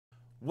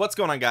What's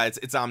going on, guys?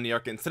 It's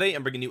Omniarch, and today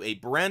I'm bringing you a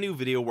brand new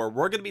video where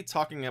we're going to be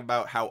talking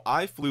about how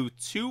I flew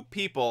 2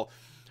 people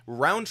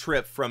round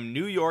trip from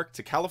New York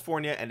to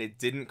California and it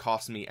didn't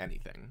cost me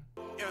anything.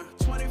 Yeah,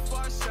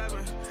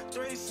 24/7,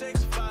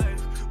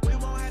 365. We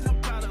won't have no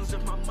problems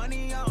if my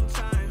money on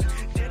time.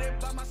 Did it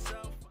by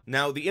myself.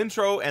 Now, the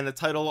intro and the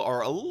title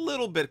are a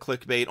little bit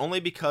clickbait,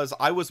 only because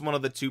I was one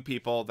of the 2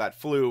 people that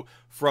flew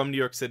from New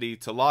York City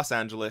to Los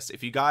Angeles.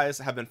 If you guys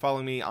have been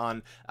following me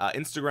on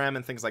Instagram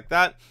and things like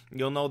that,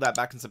 you'll know that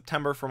back in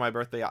September for my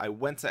birthday, I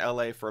went to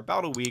LA for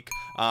about a week.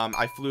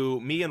 I flew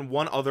me and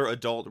one other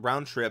adult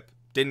round trip.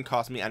 Didn't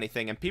cost me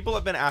anything, and people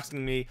have been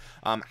asking me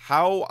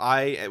how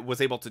I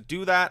was able to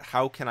do that,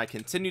 how can I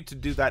continue to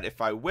do that if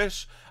I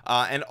wish,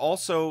 and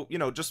also, you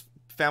know, just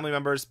family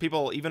members,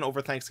 people, even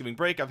over Thanksgiving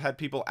break, I've had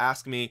people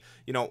ask me,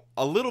 you know,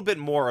 a little bit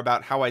more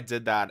about how I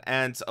did that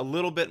and a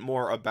little bit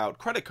more about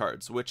credit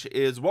cards, which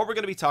is what we're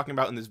going to be talking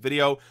about in this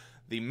video.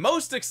 The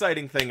most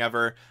exciting thing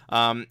ever.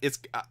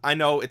 I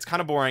know it's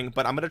kind of boring,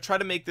 but I'm going to try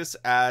to make this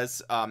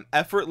as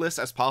effortless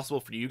as possible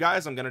for you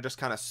guys. I'm going to just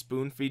kind of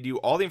spoon feed you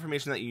all the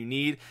information that you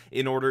need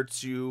in order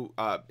to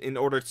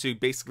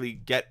basically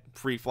get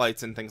free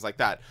flights and things like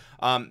that.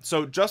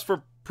 So just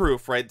for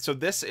proof, right? So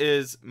this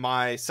is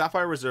my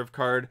Sapphire Reserve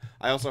card.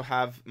 I also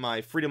have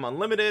my Freedom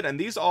Unlimited, and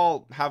these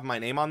all have my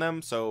name on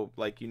them. So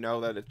like, you know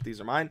that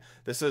these are mine.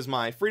 This is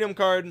my Freedom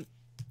card.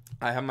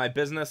 I have my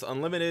Business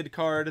Unlimited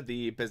card,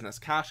 the Business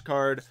Cash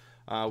card.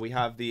 We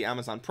have the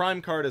Amazon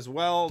Prime card as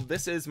well.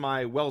 This is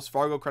my Wells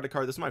Fargo credit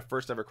card. This is my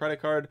first ever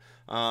credit card.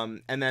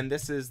 And then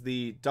this is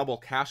the Double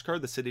Cash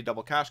card, the Citi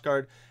Double Cash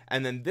card.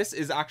 And then this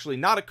is actually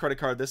not a credit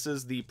card. This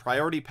is the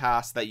Priority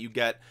Pass that you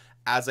get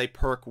as a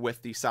perk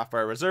with the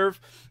Sapphire Reserve.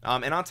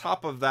 And on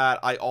top of that,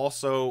 I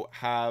also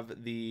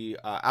have the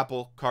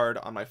Apple card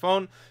on my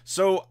phone.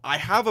 So I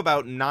have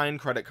about 9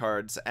 credit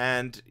cards.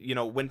 And, you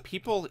know, when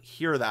people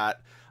hear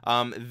that,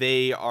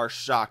 they are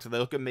shocked. They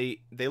look at me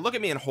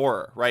in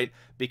horror, right?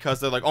 Because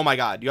they're like, oh my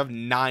god, you have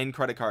 9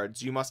 credit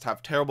cards, you must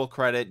have terrible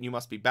credit, you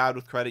must be bad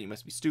with credit, you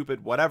must be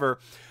stupid, whatever.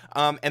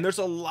 And there's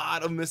a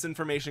lot of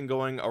misinformation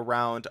going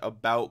around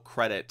about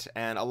credit,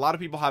 and a lot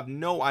of people have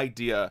no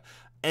idea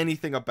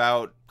anything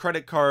about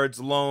credit cards,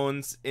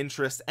 loans,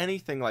 interest,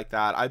 anything like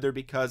that, either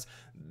because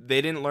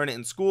they didn't learn it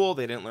in school,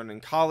 they didn't learn it in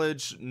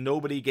college,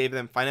 nobody gave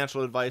them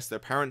financial advice, their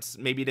parents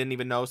maybe didn't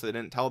even know, so they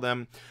didn't tell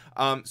them.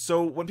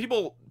 So when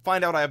people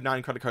find out I have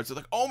 9 credit cards, they're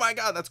like, oh my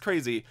god, that's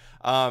crazy,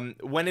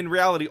 when in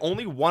reality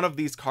only one of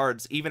these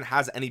cards even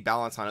has any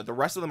balance on it. The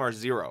rest of them are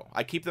 0.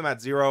 I keep them at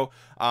 0.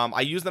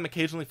 I use them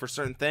occasionally for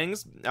certain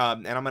things,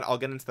 and I'll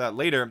get into that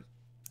later.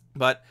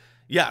 But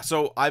yeah,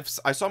 so I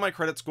saw my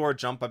credit score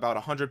jump about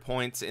 100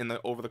 points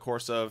over the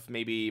course of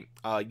maybe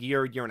a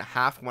year and a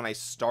half when I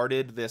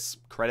started this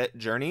credit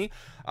journey.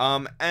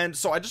 And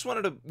so I just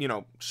wanted to, you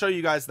know, show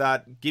you guys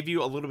that, give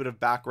you a little bit of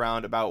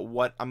background about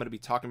what I'm going to be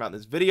talking about in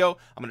this video.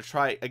 I'm going to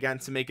try again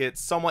to make it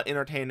somewhat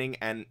entertaining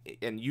and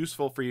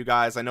useful for you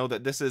guys. I know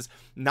that this is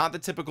not the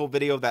typical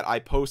video that I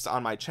post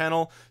on my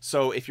channel,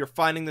 so if you're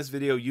finding this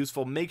video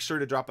useful, make sure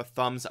to drop a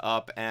thumbs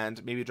up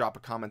and maybe drop a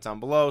comment down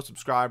below,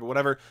 subscribe or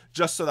whatever,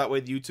 just so that way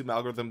the YouTube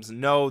algorithms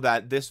know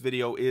that this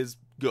video is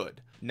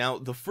good. Now,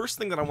 the first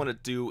thing that I want to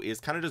do is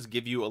kind of just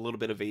give you a little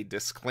bit of a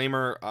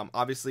disclaimer.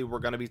 Obviously, we're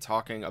going to be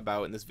talking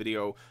about in this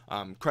video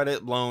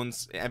credit,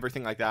 loans,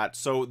 everything like that.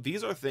 So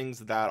these are things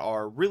that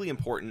are really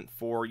important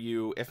for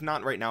you, if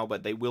not right now,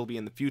 but they will be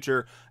in the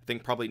future. I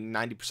think probably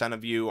 90%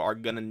 of you are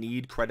going to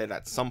need credit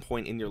at some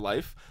point in your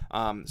life.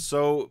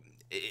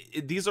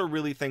 These are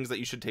really things that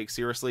you should take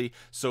seriously.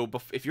 So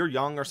if you're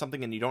young or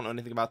something and you don't know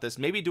anything about this,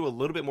 maybe do a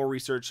little bit more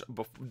research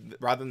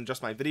rather than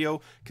just my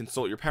video.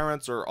 Consult your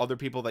parents or other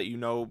people that you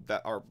know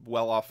that are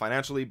well off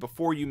financially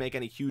before you make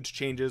any huge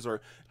changes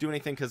or do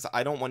anything, because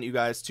I don't want you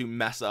guys to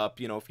mess up.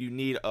 You know, if you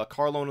need a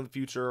car loan in the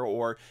future,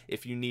 or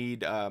if you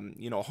need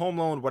you know, a home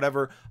loan,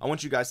 whatever, I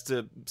want you guys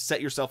to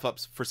set yourself up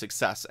for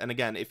success. And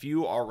again, if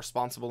you are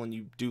responsible and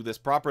you do this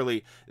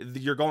properly,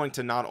 you're going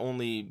to not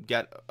only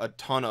get a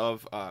ton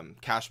of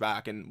cash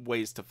back and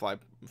ways to fly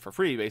for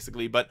free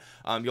basically, but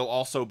you'll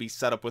also be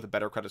set up with a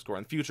better credit score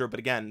in the future. But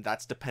again,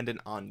 that's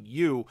dependent on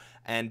you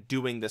and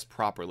doing this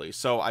properly.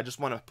 So I just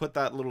want to put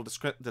that little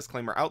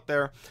disclaimer out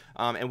there,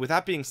 and with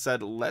that being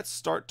said, let's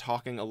start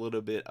talking a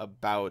little bit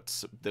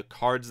about the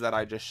cards that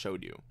I just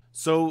showed you.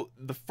 So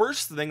the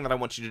first thing that I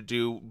want you to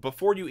do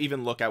before you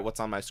even look at what's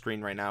on my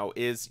screen right now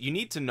is you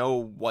need to know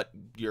what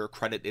your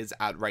credit is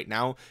at right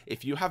now.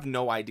 If you have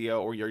no idea,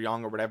 or you're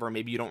young or whatever,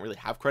 maybe you don't really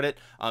have credit,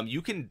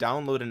 you can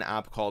download an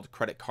app called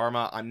Credit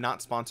Karma. I'm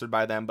not sponsored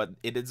by them, but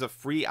it is a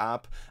free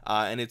app,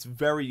 and it's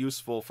very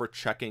useful for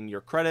checking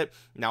your credit.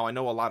 Now, I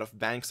know a lot of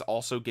banks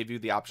also give you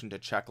the option to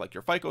check like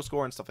your FICO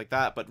score and stuff like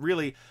that, but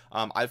really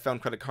I've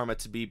found Credit Karma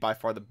to be by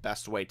far the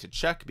best way to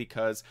check,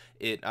 because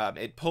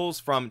it pulls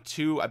from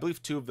I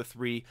believe two of the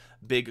 3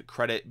 big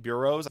credit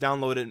bureaus.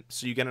 Download it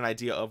so you get an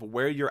idea of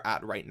where you're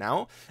at right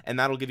now, and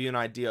that'll give you an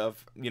idea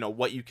of, you know,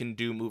 what you can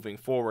do moving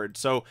forward.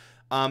 So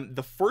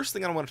the first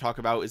thing I want to talk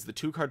about is the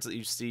 2 cards that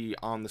you see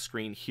on the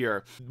screen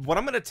here. What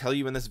I'm going to tell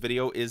you in this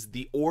video is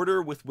the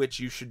order with which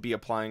you should be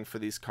applying for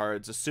these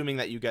cards, assuming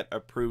that you get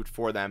approved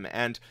for them.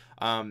 And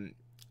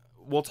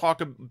we'll talk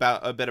about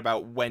a bit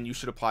about when you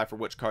should apply for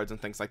which cards and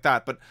things like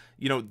that. But,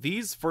 you know,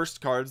 these first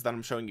cards that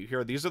I'm showing you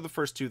here, these are the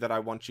first 2 that I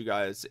want you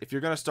guys, if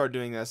you're going to start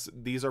doing this,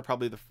 these are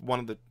probably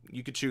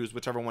you could choose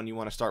whichever one you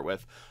want to start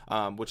with,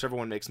 whichever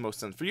one makes most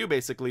sense for you,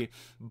 basically.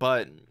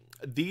 But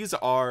these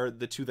are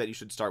the 2 that you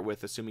should start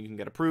with, assuming you can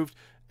get approved.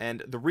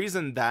 And the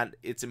reason that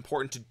it's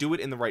important to do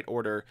it in the right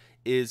order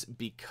is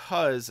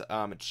because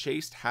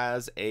Chase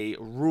has a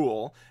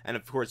rule, and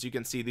of course you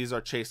can see these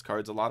are Chase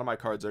cards. A lot of my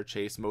cards are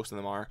Chase, most of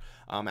them are,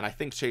 and I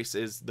think Chase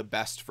is the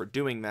best for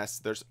doing this.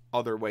 There's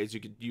other ways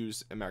you could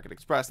use American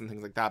Express and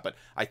things like that, but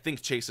I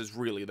think Chase is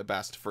really the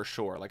best for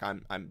sure. Like,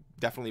 I'm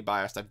definitely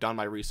biased. I've done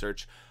my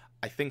research.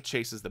 I think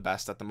Chase is the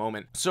best at the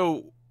moment.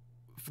 So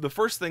the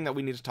first thing that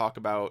we need to talk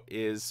about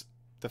is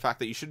the fact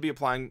that you should be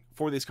applying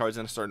for these cards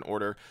in a certain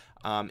order,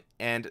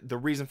 and the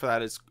reason for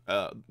that is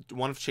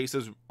one of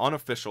Chase's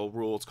unofficial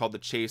rules called the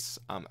Chase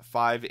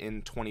 5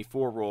 in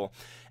 24 rule.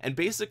 And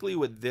basically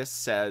what this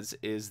says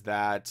is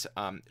that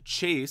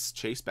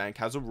Chase Bank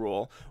has a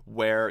rule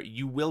where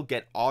you will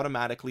get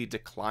automatically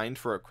declined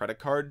for a credit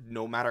card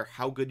no matter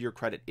how good your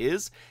credit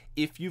is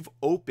if you've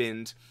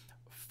opened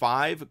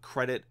 5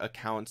 credit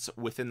accounts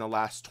within the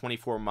last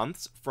 24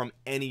 months from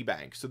any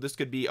bank. So this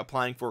could be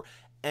applying for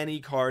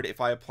any card.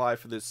 If I apply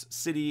for this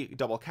Citi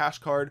double cash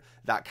card,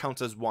 that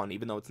counts as 1,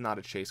 even though it's not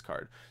a Chase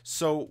card.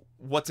 So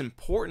what's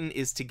important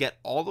is to get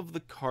all of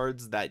the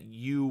cards that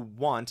you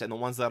want and the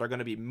ones that are going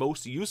to be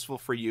most useful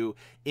for you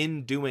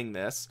in doing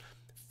this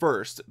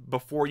first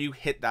before you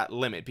hit that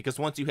limit, because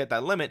once you hit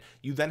that limit,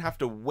 you then have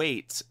to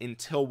wait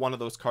until one of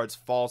those cards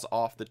falls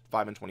off the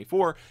 5 and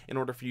 24 in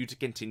order for you to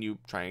continue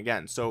trying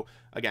again. So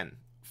again,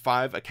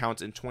 5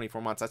 accounts in 24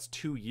 months, that's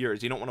 2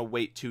 years. You don't want to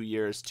wait 2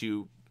 years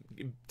to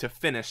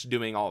finish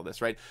doing all of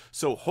this, right?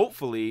 So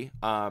hopefully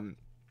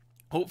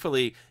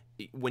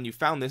when you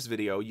found this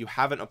video, you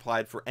haven't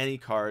applied for any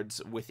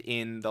cards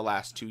within the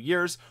last 2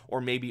 years, or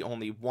maybe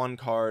only 1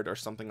 card or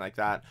something like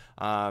that,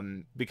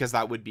 because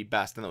that would be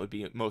best and that would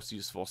be most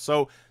useful.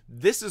 So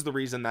this is the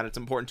reason that it's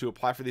important to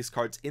apply for these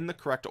cards in the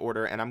correct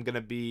order, and I'm going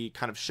to be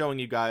kind of showing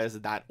you guys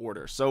that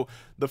order. So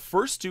the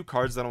first 2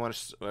 cards that I want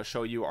to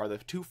show you are the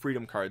 2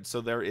 Freedom cards.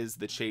 So there is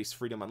the Chase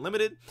Freedom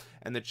Unlimited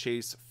and the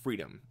Chase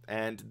Freedom,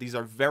 and these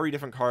are very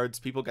different cards.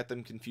 People get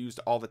them confused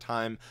all the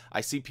time.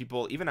 I see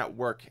people even at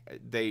work,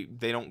 they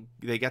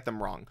get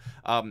them wrong.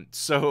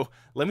 So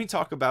let me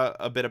talk about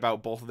a bit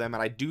about both of them,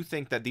 and I do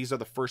think that these are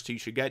the first 2 you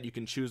should get. You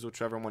can choose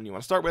whichever one you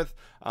want to start with.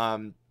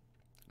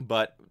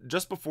 But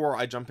just before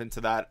I jump into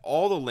that,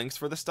 all the links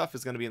for this stuff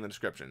is going to be in the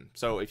description.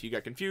 So if you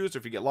get confused, or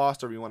if you get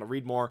lost, or if you want to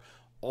read more,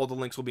 all the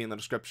links will be in the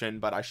description.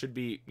 But I should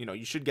be, you know,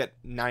 you should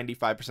get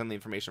 95% of the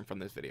information from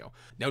this video.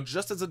 Now,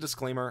 just as a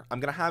disclaimer, I'm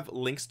going to have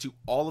links to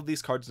all of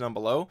these cards down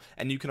below,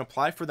 and you can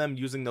apply for them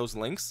using those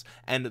links.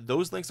 And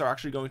those links are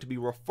actually going to be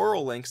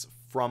referral links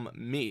from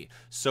me.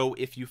 So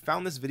if you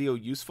found this video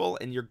useful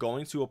and you're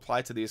going to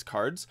apply to these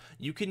cards,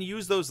 you can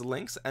use those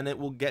links and it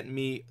will get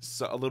me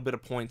a little bit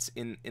of points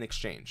in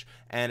exchange.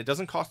 And it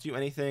doesn't cost you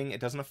anything. It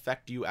doesn't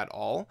affect you at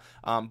all.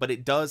 But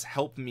it does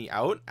help me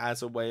out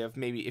as a way of,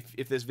 maybe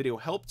if this video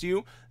helped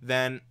you,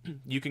 then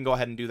you can go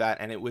ahead and do that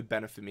and it would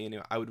benefit me.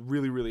 And I would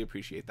really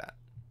appreciate that.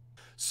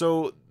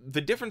 So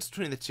the difference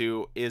between the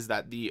 2 is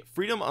that the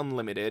Freedom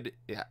Unlimited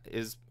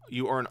is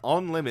you earn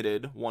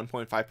unlimited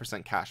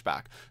 1.5% cash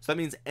back. So that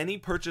means any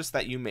purchase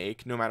that you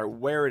make, no matter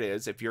where it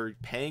is, if you're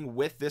paying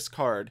with this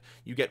card,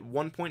 you get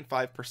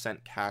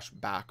 1.5% cash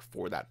back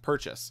for that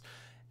purchase.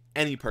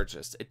 Any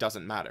purchase, it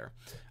doesn't matter.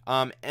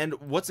 And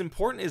what's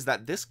important is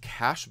that this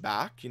cash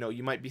back, you know,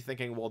 you might be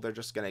thinking, well, they're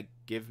just going to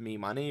give me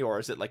money, or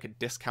is it like a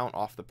discount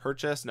off the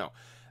purchase? No.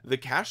 The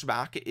cash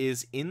back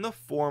is in the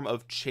form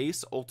of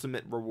Chase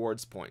Ultimate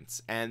Rewards points,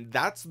 and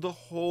that's the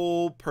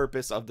whole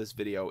purpose of this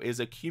video, is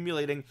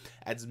accumulating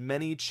as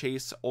many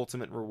Chase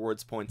Ultimate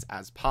Rewards points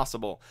as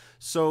possible.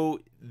 So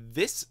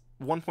this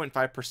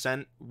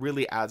 1.5%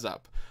 really adds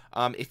up.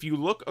 If you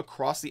look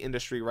across the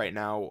industry right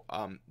now,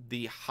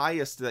 the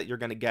highest that you're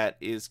going to get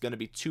is going to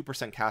be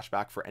 2% cash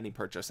back for any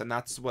purchase, and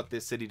that's what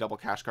this Citi double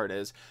cash card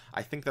is.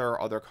 I think there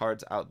are other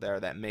cards out there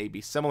that may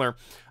be similar,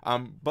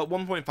 but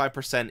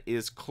 1.5%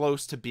 is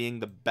close to being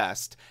the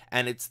best,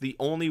 and it's the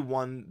only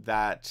one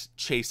that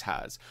Chase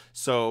has.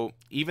 So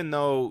even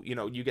though, you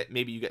know,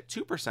 maybe you get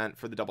 2%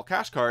 for the double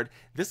cash card,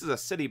 this is a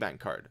Citibank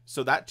card,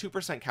 so that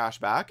 2% cash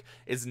back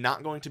is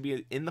not going to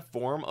be in the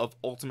form of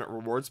Ultimate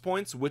Rewards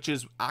points, which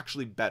is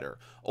actually better.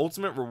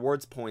 Ultimate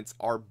Rewards points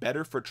are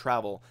better for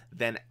travel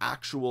than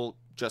actual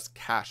just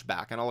cash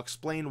back, and I'll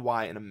explain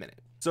why in a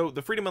minute. So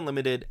the Freedom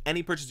Unlimited,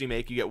 any purchase you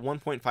make, you get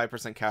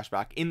 1.5% cash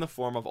back in the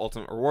form of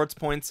Ultimate Rewards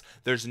points.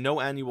 There's no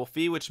annual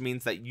fee, which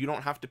means that you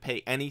don't have to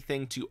pay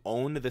anything to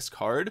own this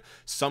card.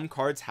 Some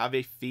cards have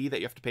a fee that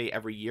you have to pay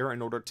every year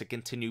in order to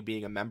continue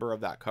being a member of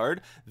that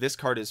card. This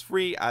card is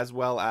free, as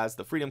well as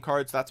the Freedom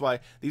cards. That's why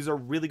these are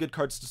really good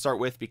cards to start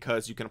with,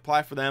 because you can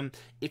apply for them.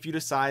 If you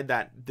decide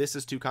that this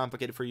is too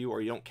complicated for you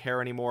or you don't care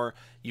anymore,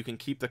 you can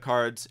keep the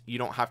cards. You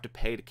don't have to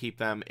pay to keep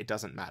them. It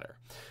doesn't matter.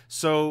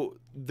 So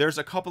there's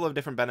a couple of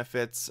different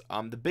benefits.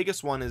 The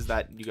biggest one is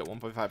that you get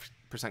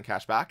 1.5%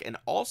 cash back, and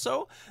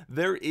also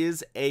there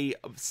is a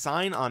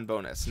sign-on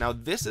bonus. Now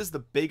this is the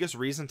biggest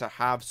reason to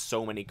have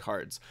so many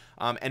cards,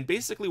 and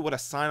basically what a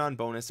sign-on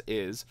bonus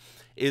is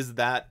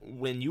that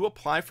when you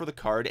apply for the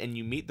card and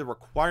you meet the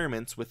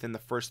requirements within the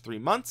first 3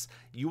 months,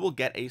 you will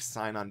get a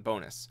sign-on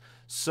bonus.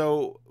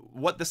 So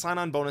what the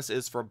sign-on bonus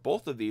is for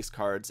both of these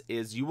cards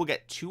is you will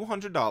get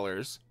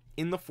 $200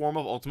 in the form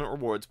of Ultimate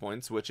Rewards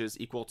points, which is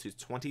equal to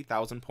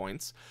 20,000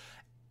 points,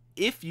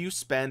 if you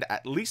spend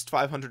at least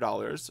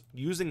 $500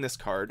 using this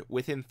card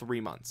within 3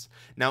 months.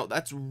 Now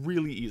that's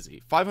really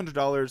easy.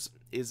 $500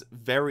 is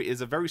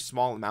a very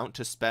small amount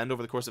to spend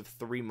over the course of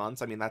 3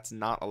 months. I mean, that's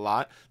not a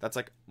lot. That's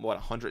like what,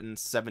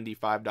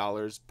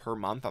 $175 per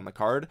month on the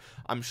card.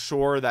 I'm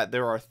sure that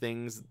there are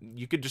things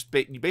you could just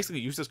you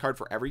basically use this card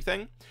for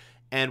everything,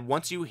 and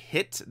once you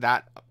hit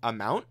that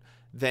amount,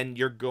 then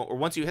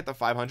once you hit the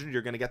 500,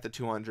 you're going to get the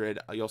 200.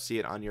 You'll see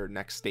it on your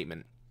next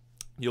statement.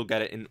 You'll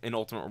get it in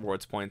Ultimate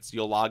Rewards points.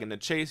 You'll log into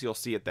Chase, you'll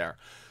see it there.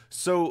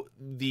 So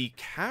the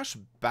cash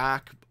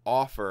back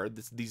offer,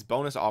 these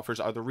bonus offers,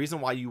 are the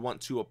reason why you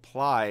want to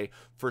apply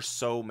for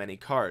so many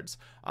cards.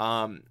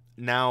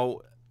 Now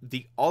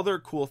the other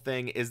cool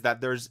thing is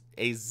that there's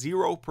a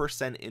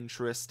 0%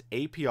 interest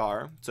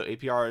APR. So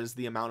APR is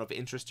the amount of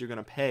interest you're going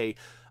to pay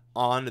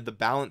on the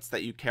balance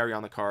that you carry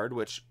on the card,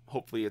 which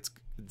hopefully it's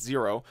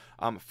 0,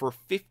 for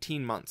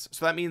 15 months.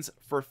 So that means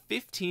for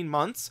 15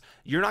 months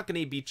you're not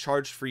going to be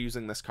charged for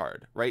using this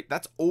card, right?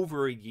 That's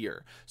over a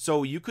year.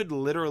 So you could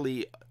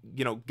literally,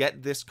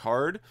 get this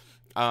card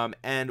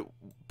and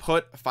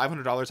put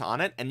 $500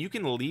 on it, and you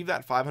can leave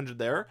that 500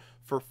 there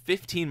for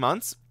 15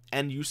 months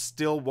and you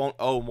still won't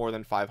owe more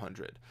than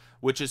 500,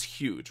 which is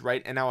huge,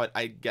 right? And now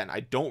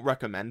I don't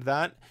recommend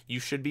that. You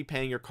should be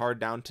paying your card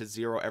down to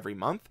 0 every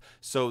month.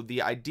 So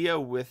the idea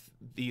with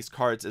these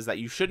cards is that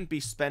you shouldn't be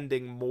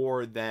spending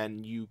more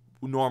than you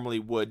normally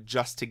would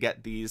just to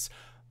get these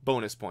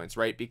bonus points,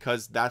 right?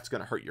 Because that's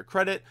going to hurt your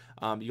credit.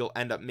 You'll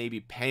end up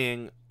maybe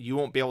you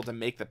won't be able to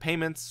make the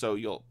payments, so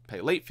you'll pay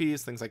late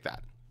fees, things like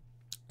that.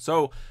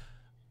 So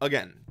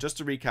again, just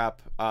to recap,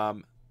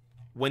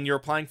 when you're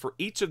applying for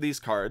each of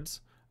these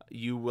cards,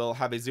 you will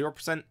have a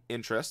 0%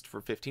 interest for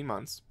 15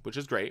 months, which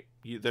is great.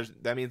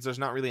 That means there's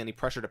not really any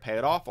pressure to pay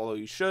it off, although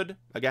you should.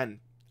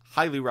 Again,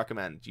 highly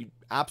recommend. You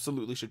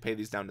absolutely should pay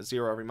these down to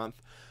 0 every month.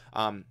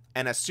 And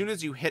as soon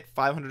as you hit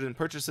 500 in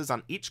purchases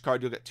on each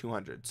card, you'll get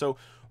 200. So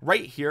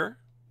right here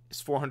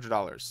is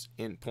 $400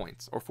 in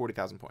points, or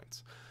 40,000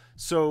 points.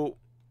 So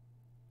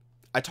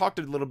I talked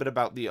a little bit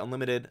about the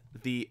unlimited.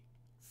 The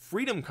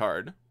Freedom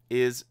card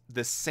is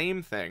the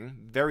same thing,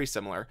 very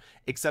similar,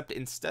 except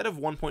instead of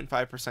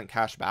 1.5%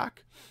 cash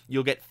back,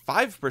 you'll get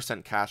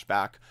 5% cash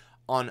back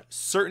on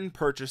certain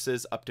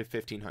purchases up to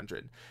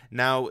 1,500.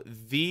 Now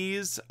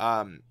these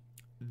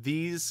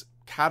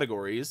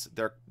categories,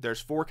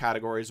 there's 4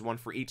 categories, one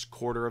for each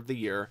quarter of the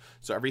year.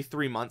 So every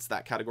 3 months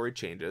that category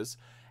changes,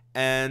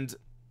 and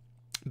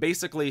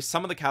basically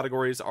some of the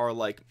categories are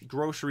like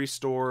grocery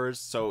stores.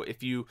 So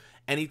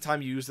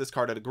anytime you use this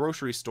card at a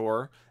grocery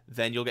store,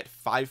 then you'll get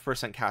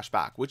 5% cash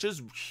back, which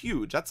is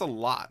huge. That's a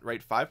lot,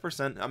 right?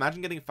 5%.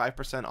 Imagine getting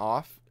 5%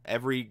 off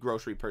every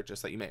grocery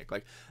purchase that you make.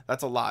 Like,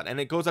 that's a lot, and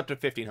it goes up to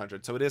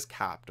 1,500, so it is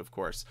capped, of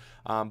course.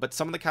 But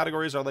some of the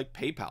categories are like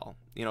PayPal.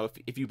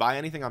 If you buy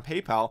anything on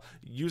PayPal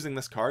using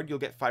this card, you'll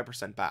get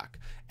 5% back,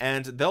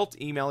 and they'll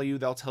email you,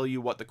 they'll tell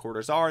you what the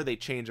quarters are. They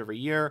change every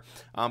year,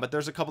 but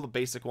there's a couple of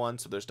basic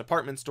ones. So there's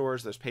department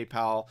stores, there's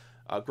PayPal,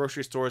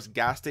 grocery stores,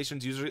 gas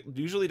stations.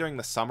 Usually during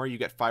the summer you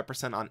get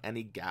 5% on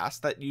any gas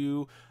that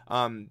you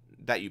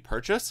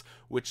purchase,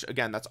 which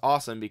again, that's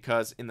awesome,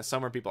 because in the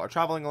summer people are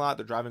traveling a lot,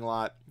 they're driving a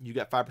lot. You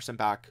get 5%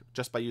 back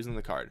just by using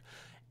the card.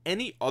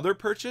 Any other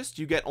purchase,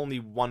 you get only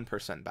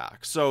 1%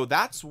 back. So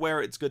that's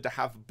where it's good to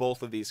have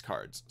both of these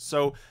cards.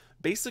 So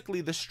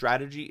basically the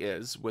strategy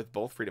is, with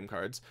both Freedom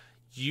cards,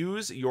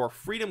 use your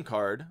Freedom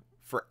card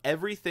for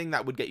everything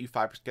that would get you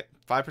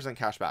 5%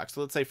 cash back.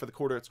 So let's say for the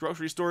quarter it's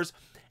grocery stores.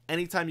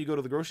 Anytime you go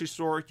to the grocery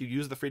store, you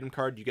use the Freedom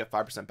card, you get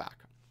 5% back.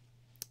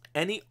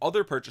 Any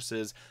other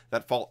purchases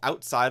that fall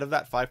outside of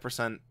that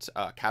 5%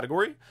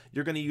 category,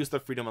 you're going to use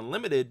the Freedom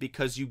Unlimited,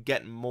 because you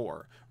get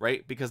more,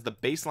 right? Because the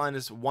baseline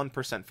is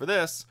 1% for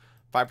this,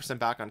 5%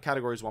 back on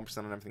categories, 1%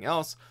 on everything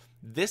else.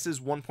 This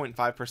is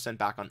 1.5%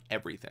 back on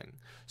everything.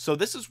 So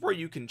this is where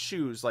you can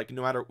choose, like,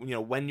 no matter,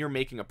 when you're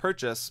making a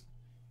purchase,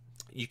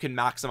 you can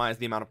maximize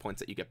the amount of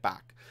points that you get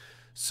back.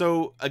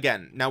 So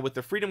again, now with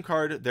the freedom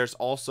card, there's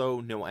also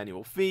no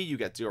annual fee. You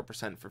get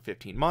 0% for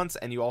 15 months,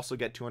 and you also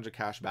get 200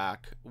 cash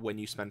back when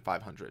you spend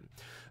 500.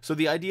 So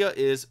the idea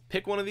is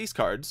pick one of these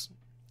cards,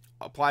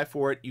 apply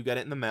for it, you get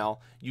it in the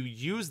mail, you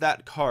use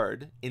that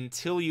card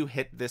until you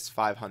hit this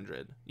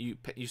 500. You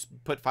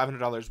put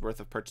 $500 worth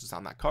of purchase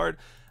on that card,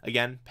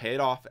 again, pay it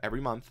off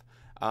every month,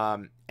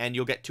 and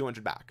you'll get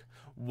 200 back.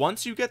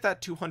 Once you get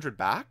that 200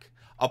 back,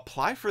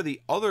 apply for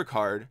the other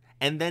card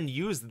and then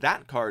use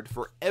that card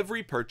for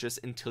every purchase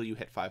until you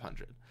hit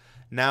 500.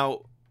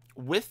 Now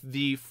with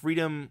the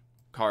freedom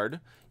card,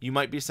 you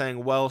might be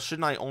saying, well,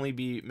 shouldn't I only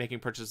be making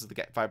purchases to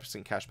get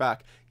 5% cash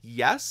back?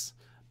 Yes,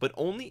 but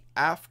only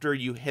after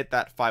you hit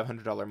that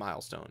 $500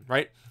 milestone,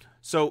 right?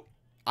 So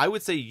I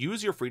would say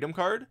use your freedom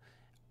card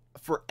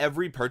for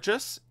every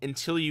purchase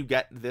until you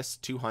get this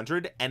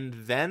 200, and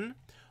then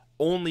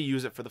only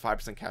use it for the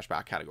 5% cash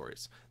back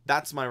categories.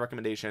 That's my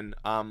recommendation.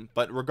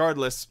 But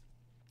regardless,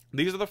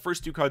 these are the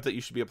first two cards that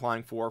you should be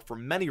applying for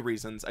many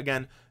reasons.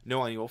 Again,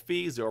 no annual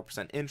fee,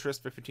 0%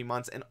 interest for 15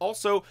 months. And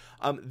also,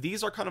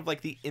 these are kind of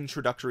like the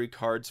introductory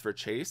cards for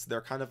Chase.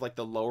 They're kind of like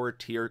the lower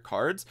tier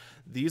cards.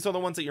 These are the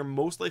ones that you're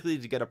most likely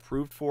to get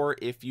approved for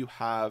if you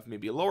have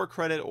maybe a lower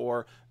credit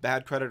or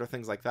bad credit or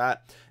things like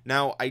that.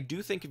 Now, I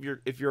do think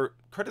if your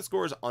credit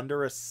score is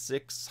under a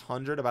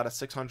 600, about a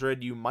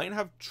 600, you might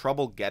have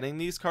trouble getting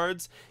these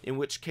cards, in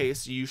which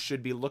case you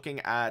should be looking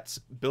at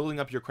building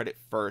up your credit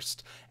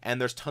first. And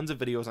there's tons of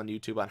videos on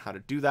YouTube on how to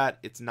do that.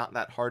 It's not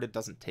that hard. It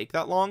doesn't take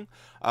that long.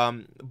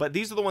 But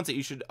these are the ones that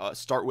you should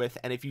start with.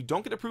 And if you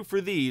don't get approved for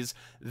these,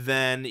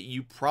 then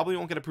you probably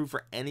won't get approved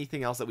for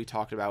anything else that we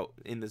talked about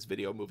in this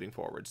video moving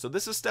forward. So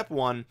this is step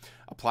one,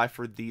 apply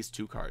for these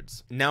two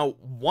cards. Now,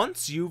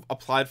 once you've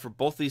applied for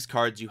both these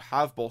cards, you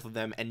have both of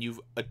them, and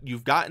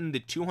you've gotten the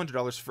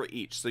 $200 for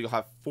each. So you'll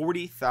have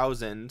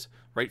 40,000,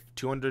 right?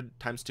 200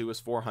 times 2 is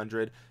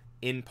 400.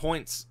 In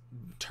points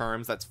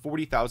terms, that's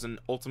 40,000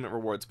 ultimate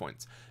rewards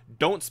points.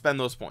 Don't spend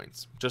those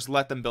points. Just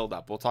let them build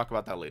up. We'll talk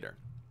about that later.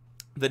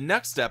 The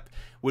next step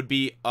would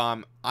be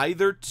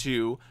either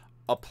to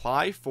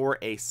apply for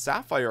a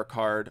Sapphire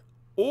card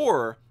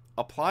or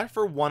apply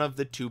for one of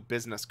the two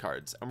business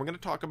cards. And we're going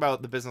to talk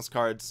about the business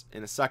cards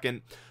in a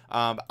second.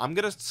 I'm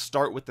going to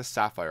start with the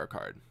Sapphire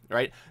card,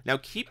 right? Now,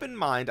 keep in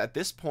mind at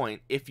this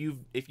point, if you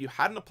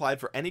hadn't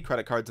applied for any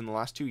credit cards in the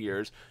last 2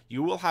 years,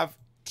 you will have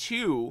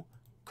 2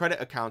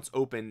 credit accounts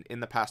open in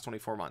the past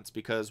 24 months,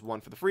 because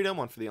one for the freedom,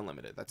 one for the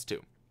unlimited. That's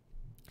 2.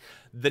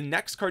 The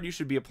next card you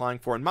should be applying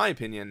for, in my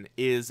opinion,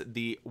 is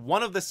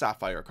one of the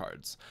Sapphire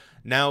cards.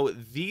 Now,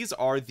 these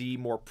are the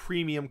more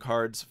premium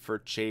cards for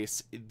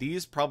Chase.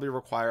 These probably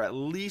require at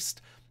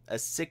least a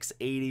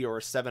 680 or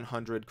a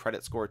 700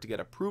 credit score to get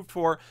approved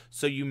for,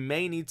 so you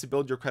may need to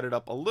build your credit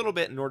up a little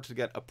bit in order to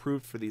get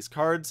approved for these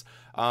cards,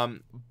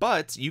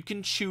 but you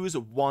can choose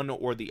one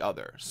or the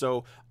other.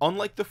 So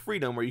unlike the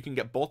freedom where you can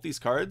get both these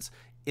cards,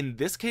 in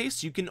this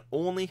case you can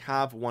only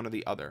have one or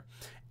the other.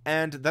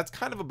 And that's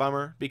kind of a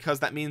bummer, because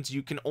that means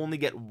you can only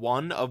get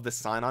one of the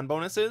sign-on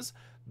bonuses.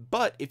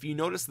 But if you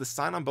notice, the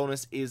sign-on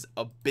bonus is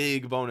a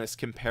big bonus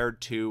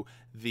compared to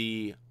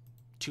the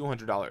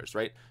 $200,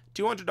 right?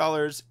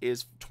 $200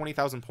 is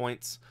 20,000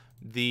 points.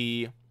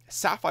 The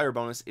Sapphire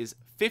bonus is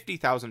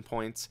 50,000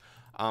 points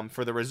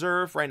for the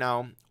reserve right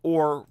now,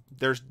 or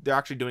they're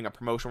actually doing a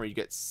promotion where you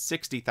get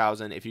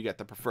 60,000 if you get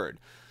the preferred.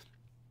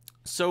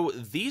 So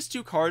these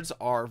two cards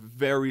are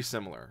very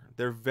similar.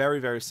 They're very,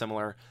 very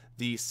similar.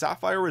 The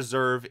Sapphire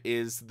Reserve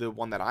is the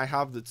one that I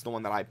have. That's the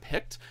one that I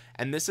picked.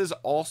 And this is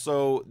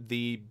also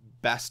the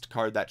best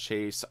card that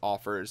Chase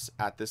offers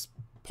at this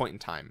point in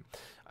time,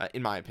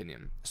 in my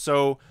opinion.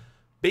 So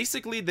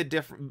basically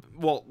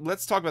well,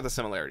 let's talk about the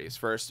similarities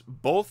first.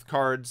 Both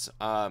cards,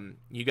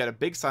 you get a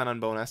big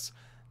sign-on bonus.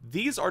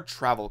 These are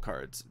travel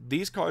cards.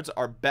 These cards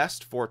are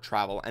best for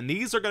travel, and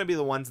these are going to be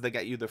the ones that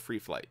get you the free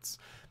flights.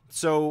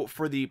 So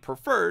for the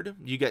preferred,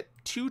 you get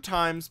 2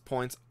 times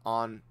points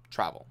on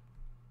travel.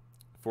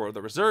 For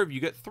the reserve, you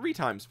get 3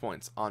 times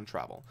points on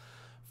travel.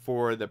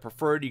 For the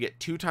preferred, you get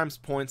 2 times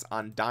points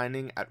on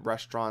dining at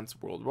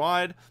restaurants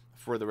worldwide.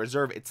 For the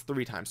reserve, it's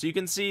 3 times. So you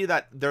can see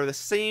that they're the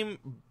same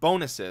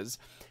bonuses,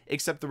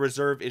 except the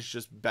reserve is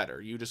just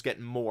better. You just get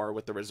more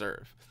with the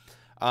reserve.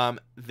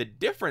 The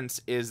difference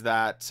is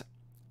that,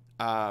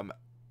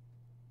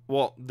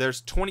 well,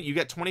 you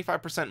get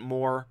 25%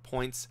 more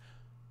points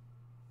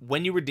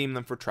when you redeem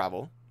them for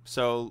travel.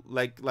 So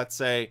like, let's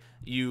say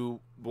you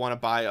want to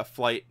buy a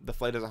flight, the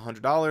flight is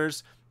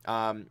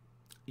 $100.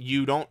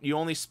 You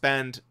will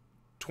spend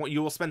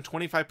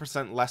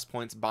 25% less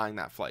points buying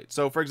that flight.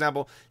 So for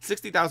example,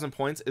 60,000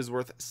 points is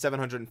worth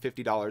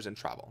 $750 in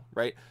travel,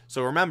 right?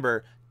 So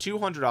remember,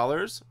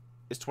 $200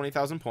 is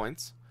 20,000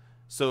 points.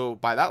 So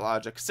by that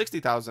logic,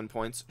 60,000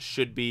 points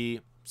should be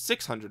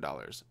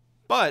 $600.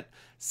 But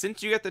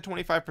since you get the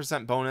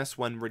 25% bonus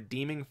when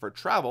redeeming for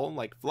travel,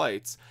 like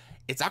flights,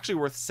 it's actually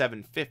worth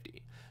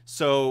 $750.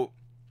 So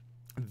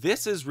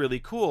this is really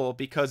cool,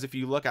 because if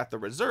you look at the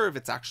reserve,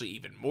 it's actually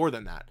even more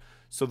than that.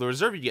 So the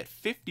reserve, you get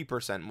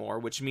 50% more,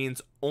 which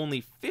means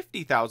only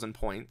 50,000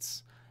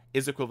 points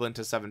is equivalent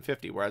to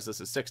 750, whereas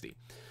this is 60.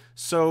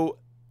 So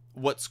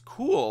what's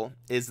cool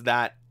is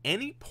that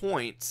any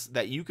points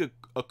that you could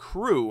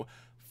accrue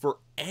for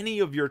any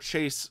of your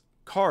chase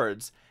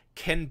cards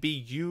can be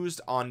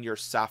used on your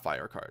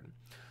Sapphire card.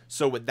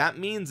 So what that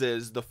means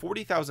is the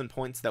 40,000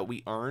 points that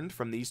we earned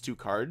from these two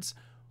cards,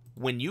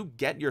 when you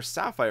get your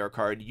Sapphire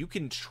card, you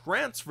can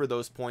transfer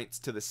those points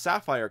to the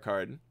Sapphire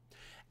card,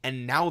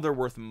 and now they're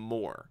worth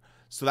more.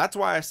 So that's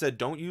why I said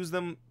don't use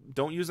them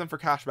for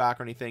cash back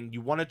or anything.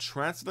 You want to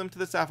transfer them to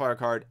the Sapphire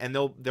card, and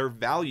they'll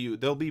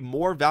be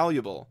more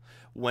valuable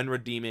when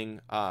redeeming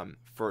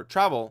for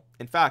travel.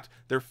 In fact,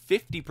 they're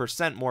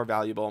 50% more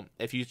valuable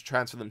if you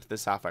transfer them to the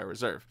Sapphire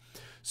Reserve.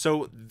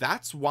 So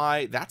that's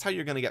how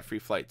you're going to get free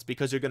flights,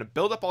 because you're going to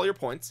build up all your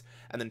points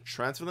and then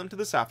transfer them to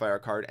the Sapphire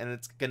card, and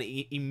it's going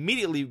to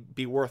immediately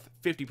be worth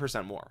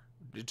 50% more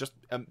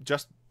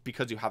just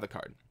because you have the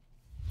card.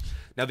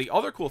 Now, the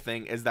other cool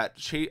thing is that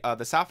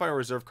the Sapphire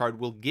Reserve card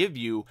will give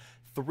you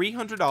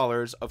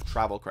 $300 of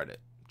travel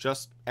credit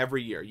just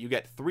every year. You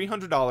get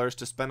 $300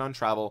 to spend on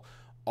travel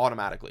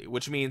automatically,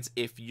 which means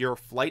if your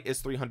flight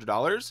is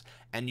 $300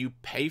 and you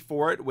pay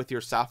for it with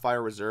your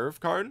Sapphire Reserve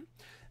card,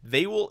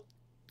 they will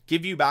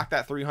give you back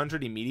that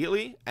 $300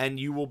 immediately, and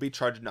you will be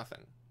charged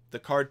nothing. The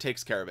card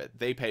takes care of it.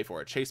 They pay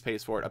for it. Chase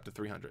pays for it up to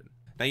 $300.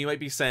 Now, you might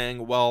be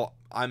saying, well,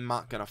 I'm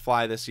not going to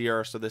fly this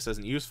year, so this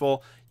isn't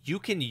useful. You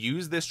can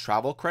use this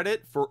travel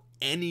credit for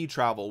any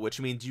travel, which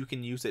means you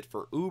can use it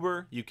for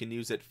Uber, you can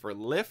use it for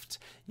Lyft,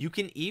 you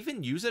can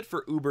even use it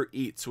for Uber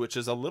Eats, which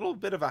is a little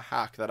bit of a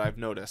hack that I've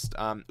noticed.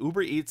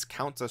 Uber Eats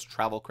counts as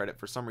travel credit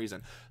for some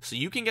reason. So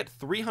you can get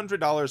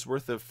 $300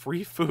 worth of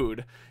free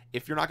food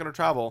if you're not going to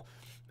travel,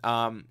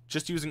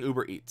 just using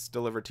Uber Eats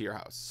delivered to your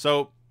house.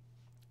 So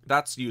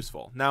that's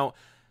useful. Now,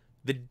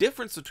 the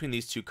difference between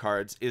these two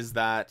cards is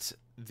that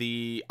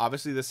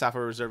obviously the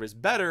Sapphire Reserve is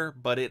better,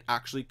 but it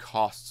actually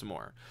costs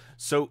more.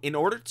 So in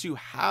order to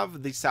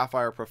have the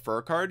Sapphire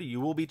Prefer card, you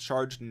will be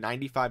charged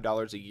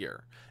 $95 a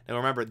year. Now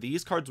remember,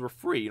 these cards were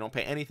free. You don't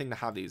pay anything to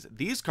have these.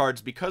 These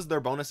cards, because their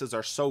bonuses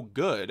are so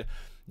good,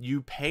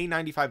 you pay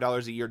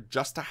 $95 a year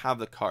just to have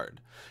the card.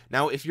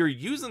 Now, if you're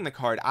using the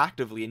card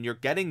actively and you're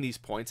getting these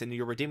points and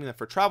you're redeeming them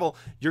for travel,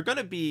 you're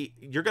gonna be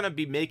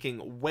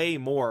making way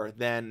more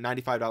than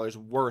 $95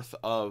 worth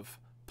of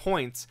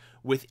points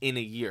within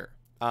a year.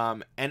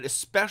 And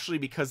especially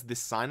because this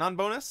sign-on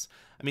bonus,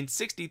 I mean,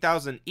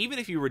 60,000, even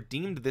if you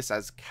redeemed this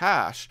as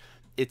cash,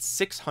 it's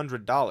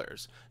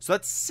 $600. So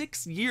that's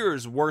 6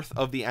 years worth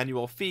of the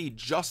annual fee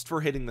just for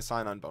hitting the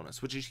sign-on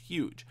bonus, which is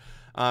huge.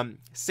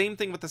 Same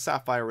thing with the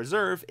Sapphire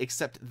Reserve,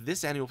 except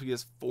this annual fee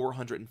is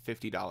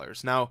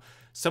 $450. Now,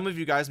 some of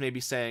you guys may be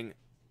saying,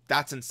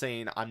 that's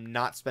insane. I'm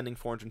not spending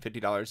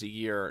 $450 a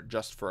year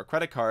just for a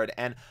credit card.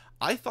 And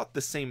I thought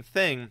the same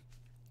thing.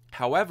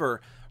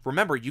 However,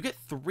 remember, you get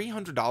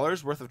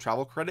 $300 worth of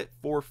travel credit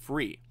for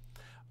free.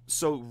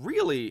 So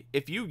really,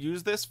 if you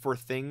use this for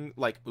thing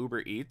like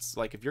Uber Eats,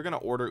 like if you're going to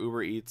order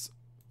Uber Eats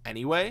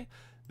anyway,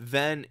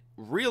 then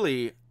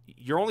really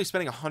you're only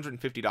spending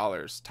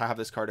 $150 to have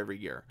this card every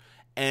year.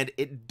 And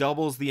it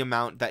doubles the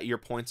amount that your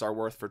points are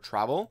worth for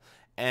travel.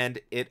 And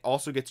it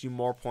also gets you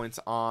more points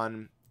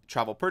on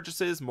travel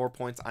purchases, more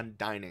points on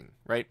dining,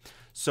 right?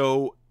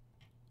 So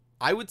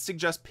I would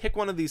suggest pick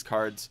one of these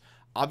cards.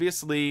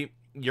 Obviously,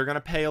 you're going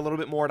to pay a little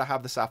bit more to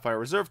have the Sapphire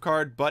Reserve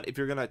card, but if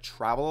you're going to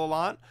travel a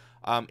lot,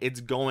 it's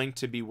going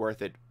to be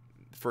worth it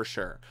for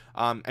sure.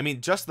 I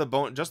mean, just the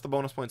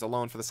bonus points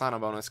alone for the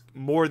sign-on bonus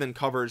more than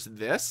covers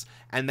this,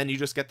 and then you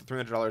just get the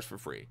 $300 for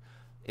free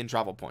in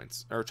travel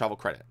points or travel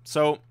credit.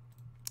 So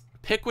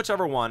pick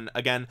whichever one.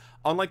 Again,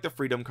 unlike the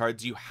Freedom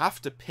cards, you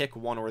have to pick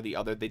one or the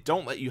other. They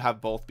don't let you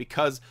have both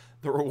because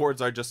the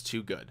rewards are just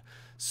too good.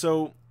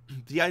 So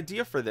the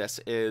idea for this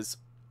is,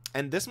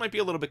 and this might be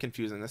a little bit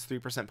confusing, this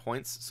 3%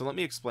 points, so let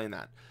me explain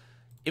that.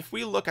 If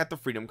we look at the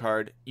Freedom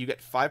card, you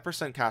get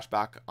 5% cash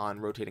back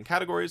on rotating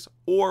categories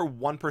or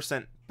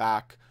 1%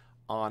 back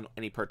on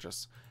any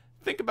purchase.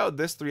 Think about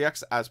this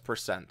 3x as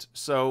percent.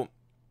 So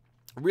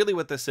really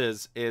what this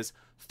is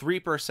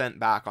 3%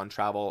 back on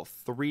travel,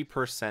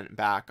 3%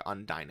 back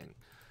on dining.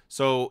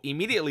 So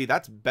immediately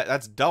that's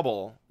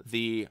double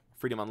the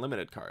Freedom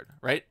Unlimited card,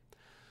 right?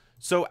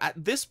 So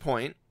at this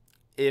point,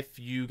 if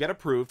you get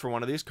approved for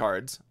one of these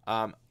cards,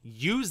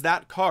 use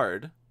that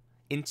card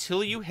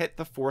until you hit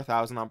the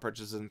 4,000 on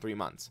purchases in 3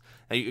 months.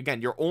 Now,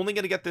 again, you're only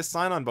going to get this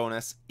sign-on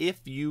bonus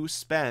if you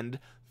spend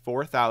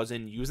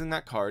 4,000 using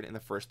that card in the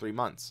first 3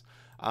 months.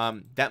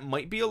 That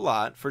might be a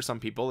lot for some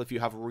people. If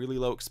you have really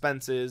low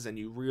expenses and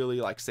you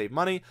really like save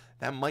money,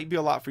 that might be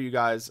a lot for you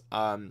guys.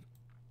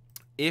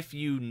 If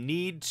you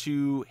need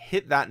to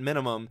hit that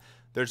minimum,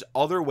 there's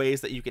other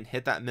ways that you can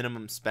hit that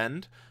minimum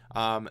spend.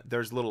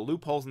 There's little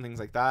loopholes and things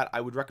like that. I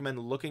would recommend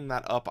looking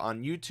that up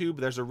on YouTube.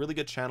 There's a really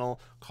good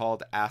channel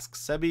called Ask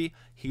Sebi.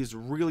 He's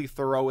really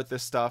thorough with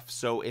this stuff.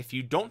 So if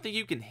you don't think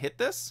you can hit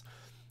this,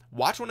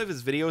 watch one of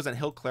his videos and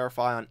he'll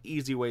clarify on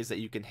easy ways that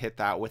you can hit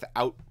that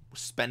without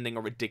spending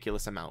a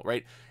ridiculous amount,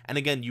 right? And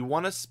again, you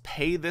want to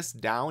pay this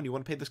down, you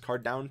want to pay this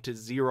card down to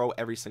 0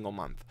 every single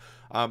month.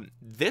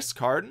 This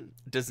card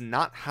does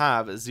not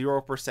have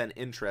 0%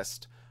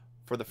 interest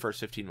for the first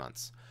 15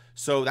 months.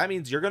 So that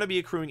means you're going to be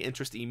accruing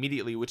interest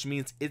immediately, which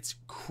means it's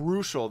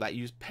crucial that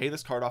you pay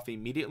this card off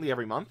immediately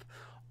every month.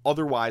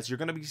 Otherwise, you're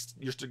going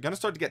to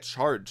start to get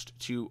charged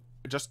to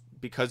just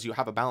because you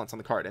have a balance on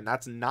the card, and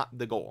that's not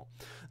the goal.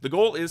 The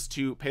goal is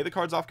to pay the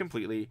cards off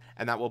completely,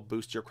 and that will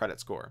boost your credit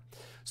score.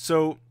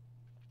 So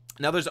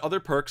now there's other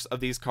perks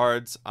of these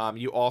cards.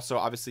 You also,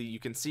 obviously, you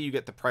can see you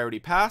get the priority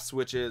pass,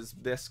 which is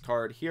this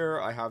card here.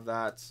 I have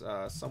that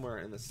somewhere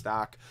in the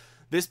stack.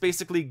 This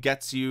basically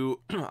gets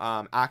you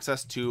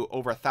access to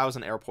over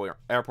 1,000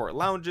 airport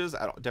lounges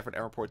at different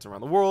airports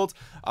around the world.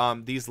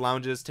 These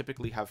lounges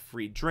typically have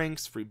free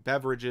drinks, free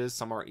beverages.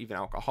 Some are even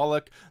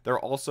alcoholic. There are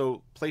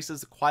also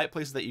places, quiet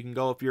places that you can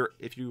go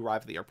if you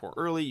arrive at the airport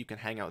early. You can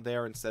hang out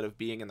there instead of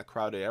being in the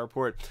crowded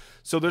airport.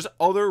 So there's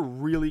other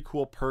really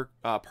cool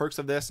perks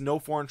of this. No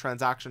foreign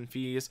transaction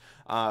fees.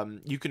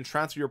 You can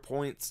transfer your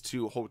points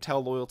to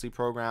hotel loyalty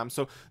programs.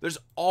 So there's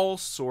all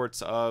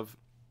sorts of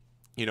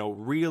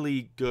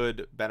really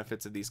good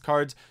benefits of these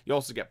cards. You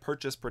also get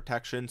purchase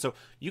protection. So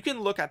you can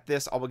look at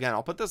this.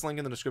 I'll put this link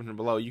in the description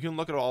below. You can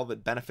look at all the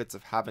benefits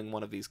of having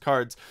one of these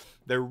cards.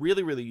 They're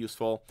really, really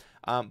useful.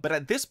 But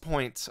at this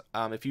point,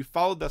 if you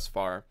followed thus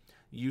far,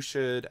 you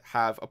should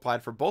have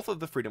applied for both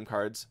of the freedom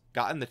cards,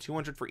 gotten the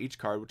 200 for each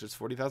card, which is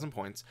 40,000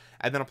 points,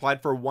 and then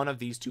applied for one of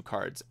these 2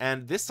 cards.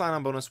 And this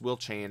sign-on bonus will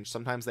change.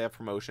 Sometimes they have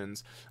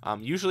promotions.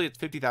 Usually it's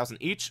 50,000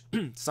 each.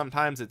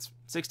 Sometimes it's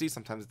 60,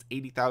 sometimes it's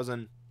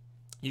 80,000.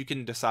 You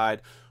can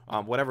decide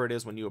whatever it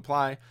is when you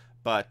apply,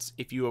 but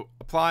if you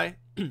apply,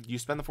 you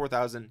spend the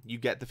 4,000, you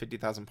get the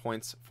 50,000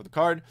 points for the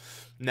card.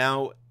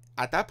 Now,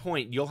 at that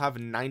point, you'll have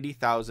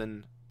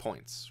 90,000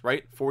 points,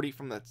 right? 40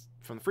 from the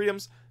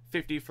freedoms,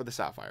 50 for the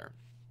Sapphire.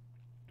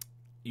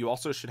 You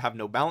also should have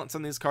no balance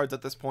on these cards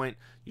at this point.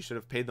 You should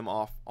have paid them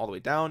off all the way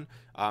down.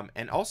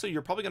 And also,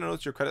 you're probably going to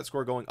notice your credit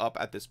score going up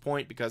at this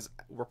point because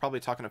we're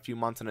probably talking a few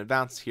months in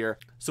advance here.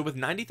 So with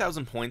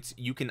 90,000 points,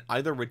 you can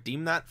either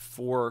redeem that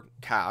for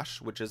cash,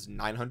 which is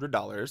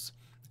 $900.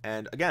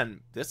 And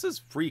again, this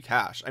is free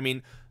cash. I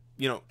mean,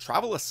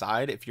 travel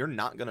aside, if you're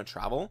not going to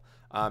travel,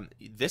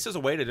 this is a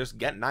way to just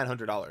get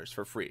 $900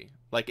 for free.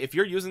 Like if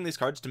you're using these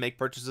cards to make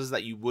purchases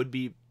that you would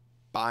be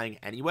buying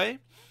anyway,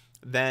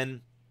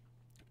 then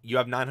you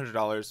have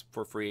 $900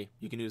 for free.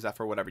 You can use that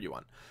for whatever you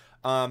want.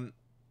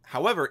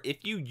 However,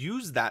 if you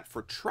use that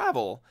for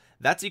travel,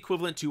 that's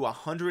equivalent to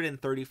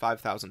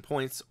 135,000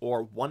 points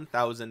or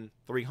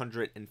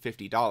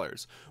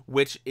 $1,350,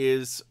 which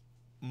is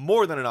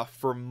more than enough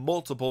for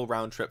multiple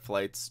round trip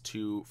flights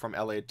from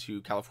LA to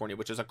California,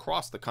 which is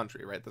across the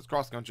country, right? That's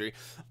across the country.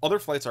 Other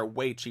flights are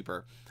way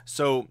cheaper.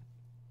 So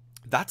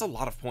that's a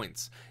lot of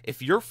points.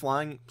 If you're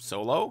flying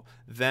solo,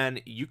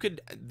 then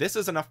this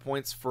is enough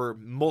points for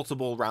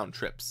multiple round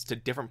trips to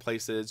different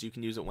places. You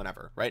can use it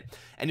whenever, right?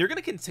 And you're going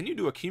to continue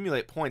to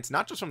accumulate points,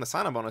 not just from the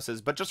sign-on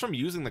bonuses, but just from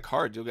using the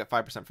card. You'll get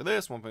 5% for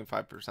this,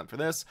 1.5% for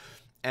this,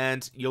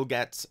 and you'll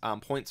get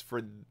points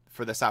for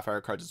the Sapphire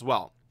cards as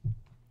well.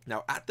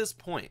 Now, at this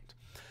point,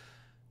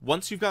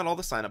 once you've got all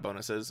the sign-up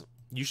bonuses,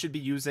 you should be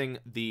using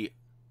the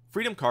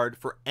Freedom card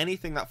for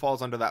anything that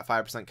falls under that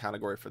 5%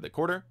 category for the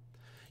quarter.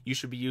 You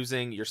should be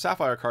using your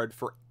Sapphire card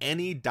for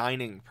any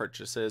dining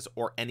purchases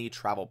or any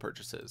travel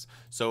purchases.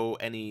 So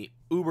any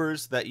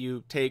Ubers that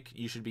you take,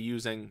 you should be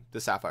using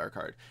the Sapphire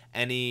card.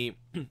 Any,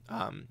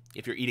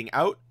 if you're eating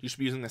out, you should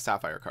be using the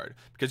Sapphire card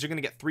because you're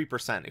going to get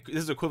 3%.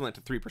 This is equivalent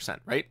to 3%,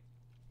 right?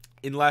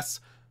 Unless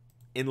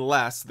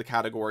the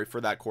category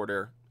for that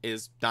quarter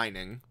is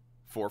dining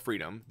for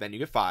freedom, then you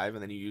get 5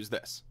 and then you use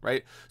this,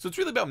 right? So it's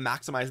really about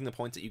maximizing the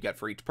points that you get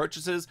for each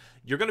purchases.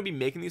 You're going to be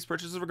making these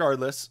purchases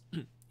regardless.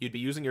 You'd be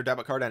using your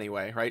debit card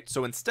anyway, right?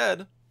 So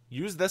instead,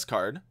 use this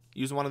card,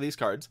 use one of these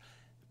cards,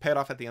 pay it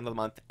off at the end of the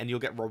month, and you'll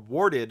get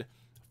rewarded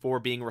for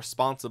being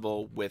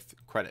responsible with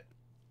credit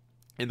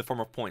in the form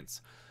of points.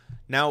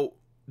 Now,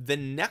 the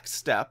next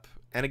step,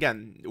 and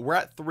again, we're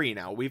at 3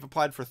 now. We've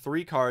applied for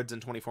 3 cards in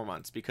 24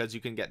 months because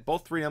you can get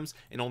both freedoms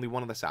and only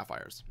one of the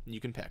Sapphires.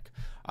 You can pick.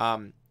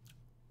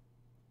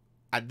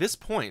 At this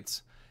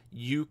point,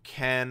 you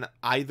can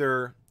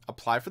either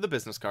apply for the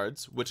business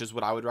cards, which is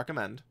what I would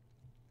recommend,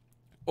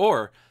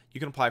 or you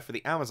can apply for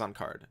the Amazon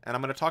card. And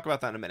I'm going to talk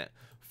about that in a minute.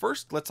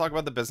 First, let's talk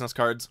about the business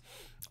cards.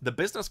 The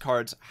business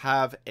cards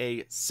have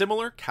a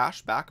similar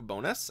cashback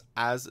bonus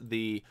as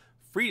the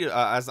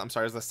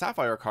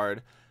Sapphire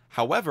card.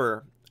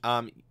 However,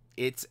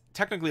 it's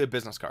technically a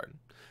business card.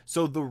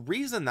 So the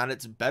reason that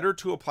it's better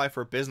to apply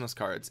for business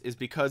cards is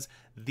because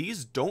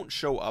these don't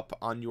show up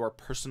on your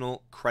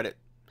personal credit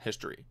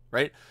history,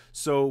 right?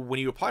 So when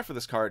you apply for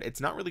this card,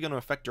 it's not really going to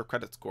affect your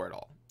credit score at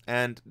all.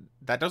 And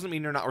that doesn't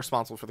mean you're not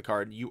responsible for the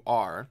card. You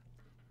are.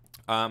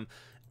 And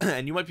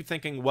you might be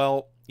thinking,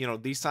 well,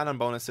 these sign-on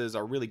bonuses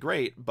are really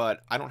great,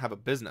 but I don't have a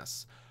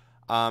business.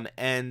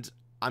 And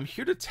I'm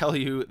here to tell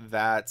you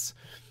that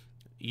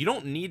you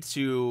don't need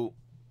to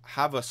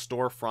have a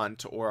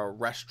storefront or a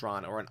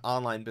restaurant or an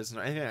online business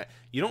or anything like that,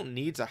 you don't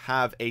need to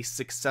have a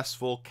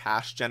successful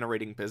cash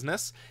generating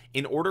business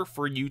in order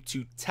for you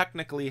to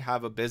technically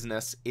have a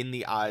business in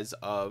the eyes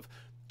of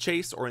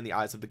Chase or in the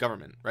eyes of the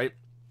government, right?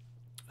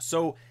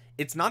 So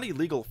it's not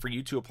illegal for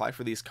you to apply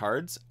for these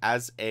cards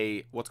as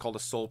a what's called a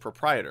sole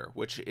proprietor,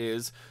 which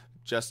is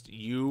just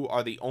you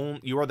are the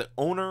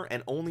owner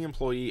and only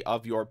employee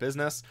of your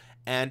business,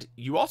 and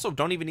you also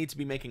don't even need to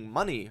be making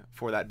money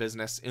for that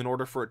business in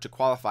order for it to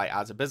qualify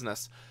as a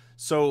business.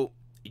 So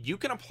you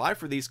can apply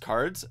for these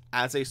cards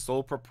as a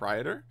sole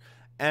proprietor,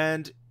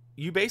 and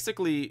you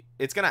basically,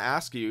 it's going to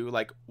ask you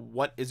like,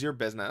 what is your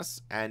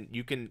business? And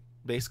you can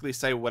basically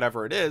say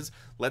whatever it is.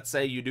 Let's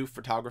say you do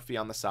photography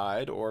on the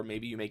side, or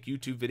maybe you make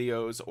YouTube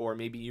videos, or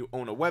maybe you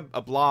own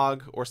a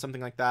blog or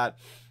something like that.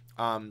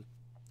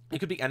 It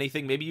could be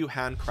anything. Maybe you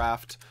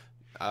handcraft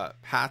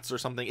hats or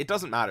something. It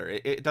doesn't matter.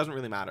 It doesn't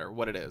really matter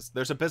what it is.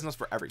 There's a business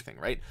for everything,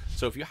 right?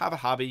 So if you have a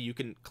hobby, you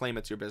can claim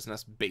it's your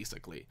business,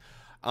 basically.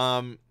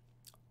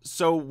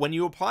 So when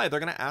you apply, they're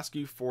going to ask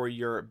you for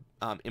your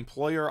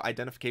employer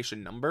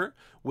identification number,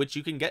 which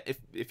you can get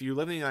if you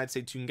live in the United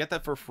States. You can get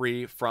that for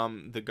free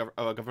from the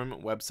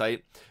government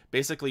website.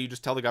 Basically, you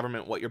just tell the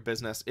government what your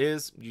business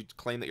is. You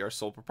claim that you're a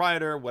sole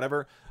proprietor,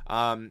 whatever.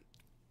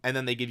 And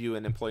then they give you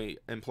an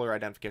employer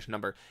identification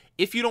number.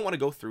 If you don't want to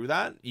go through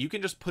that, you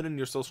can just put in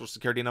your social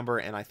security number,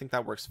 and I think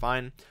that works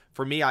fine.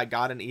 For me, I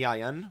got an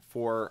EIN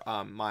for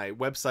my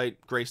website,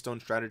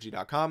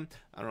 greystonestrategy.com.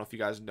 I don't know if you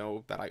guys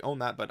know that I own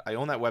that, but I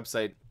own that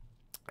website.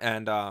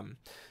 And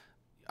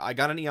I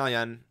got an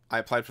EIN. I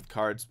applied for the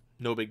cards.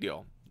 No big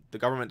deal. The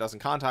government doesn't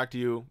contact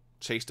you.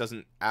 Chase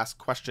doesn't ask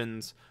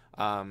questions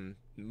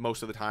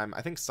most of the time.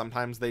 I think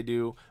sometimes they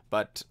do,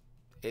 but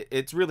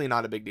it's really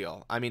not a big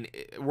deal. I mean,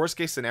 worst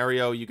case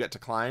scenario, you get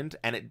declined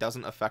and it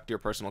doesn't affect your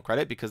personal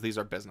credit because these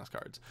are business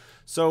cards.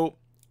 So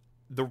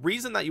the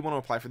reason that you want to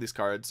apply for these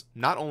cards,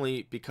 not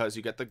only because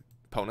you get the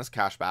bonus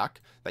cash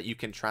back that you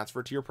can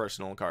transfer to your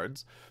personal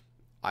cards,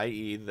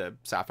 i.e. the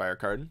Sapphire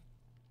card,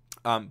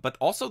 but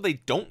also they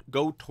don't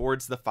go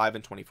towards the 5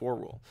 and 24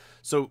 rule.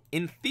 So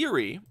in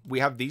theory, we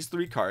have these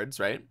 3 cards,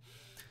 right?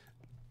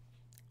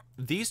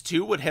 These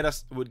 2 would get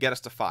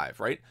us to 5,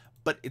 right?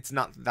 But that's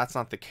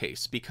not the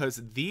case,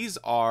 because these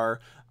are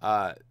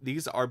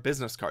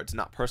business cards,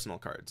 not personal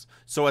cards.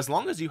 So as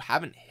long as you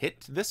haven't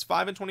hit this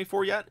 5 and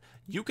 24 yet,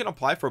 you can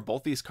apply for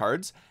both these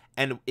cards.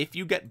 And if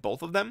you get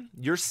both of them,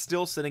 you're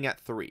still sitting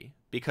at 3,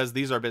 because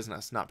these are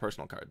business, not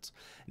personal cards.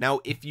 Now,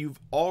 if you've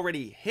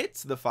already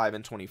hit the 5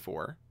 and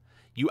 24,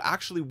 you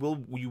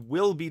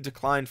will be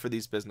declined for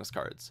these business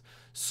cards.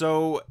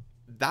 So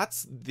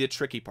that's the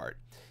tricky part.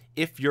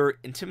 If you're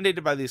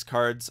intimidated by these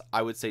cards,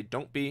 I would say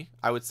don't be.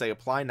 I would say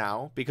apply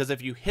now, because if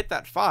you hit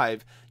that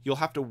 5, you'll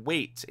have to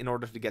wait in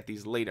order to get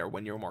these later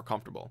when you're more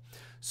comfortable.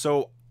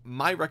 So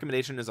my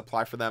recommendation is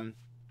apply for them.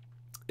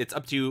 It's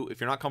up to you.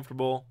 If you're not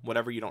comfortable,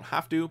 whatever, you don't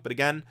have to. But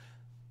again,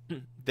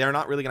 they're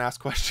not really going to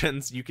ask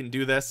questions. You can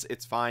do this.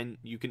 It's fine.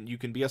 You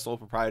can be a sole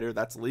proprietor.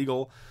 That's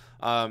legal.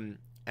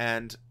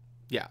 And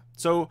yeah,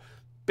 so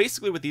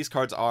basically what these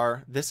cards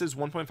are, this is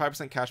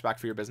 1.5% cash back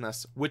for your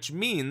business, which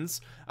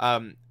means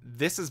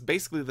this is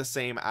basically the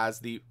same as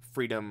the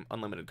Freedom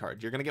Unlimited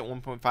card. You're going to get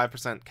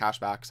 1.5% cash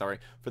back, sorry,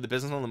 for the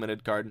Business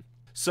Unlimited card.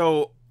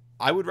 So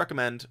I would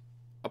recommend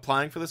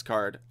applying for this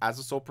card as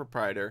a sole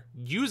proprietor,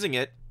 using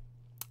it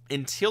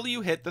until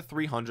you hit the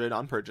 300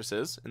 on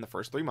purchases in the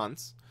first 3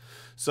 months.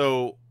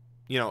 So,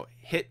 you know,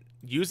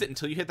 use it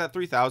until you hit that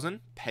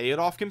 3,000, pay it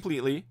off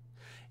completely.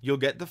 You'll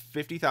get the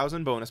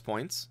 50,000 bonus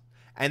points,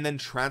 and then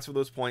transfer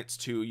those points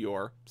to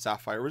your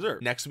Sapphire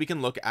Reserve. Next, we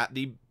can look at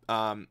the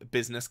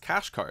business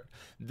cash card.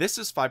 This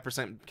is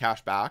 5%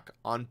 cash back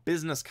on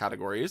business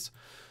categories.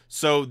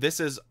 So this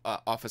is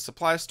office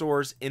supply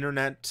stores,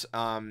 internet,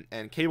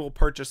 and cable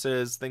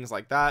purchases, things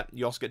like that.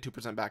 You also get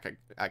 2% back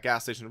at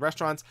gas stations and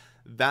restaurants.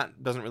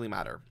 That doesn't really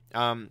matter.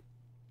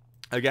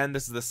 Again,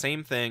 this is the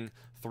same thing,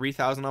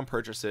 3,000 on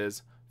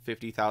purchases,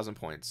 50,000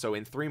 points. So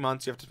in 3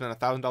 months, you have to spend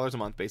 $1,000 a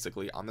month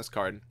basically on this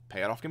card,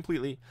 pay it off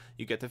completely.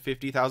 You get the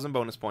 50,000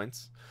 bonus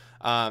points.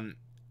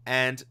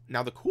 And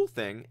now the cool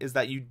thing is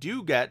that you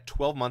do get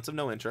 12 months of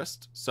no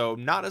interest. So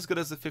not as good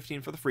as the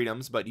 15 for the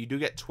Freedoms, but you do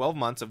get 12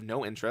 months of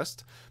no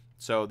interest.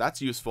 So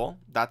that's useful.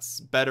 That's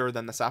better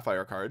than the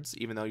Sapphire cards,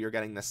 even though you're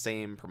getting the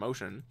same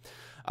promotion.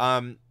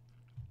 And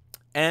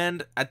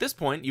at this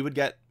point, you would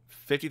get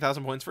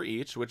 50,000 points for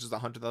each, which is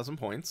 100,000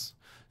 points.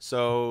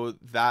 So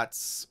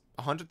that's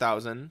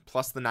 100,000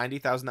 plus the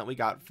 90,000 that we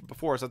got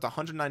before, so that's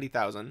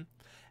 190,000.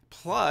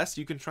 Plus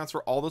you can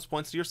transfer all those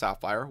points to your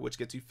Sapphire, which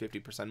gets you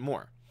 50%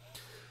 more.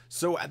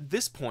 So at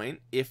this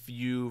point, if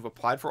you've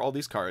applied for all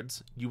these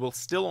cards, you will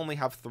still only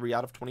have 3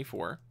 out of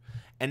 24,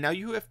 and now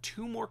you have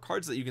 2 more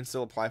cards that you can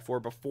still apply for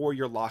before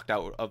you're locked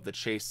out of the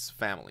Chase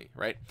family,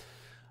 right?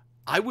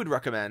 I would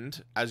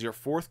recommend as your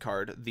 4th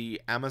card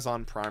the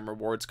Amazon Prime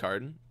Rewards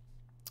card.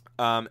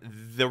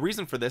 The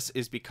reason for this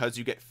is because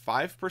you get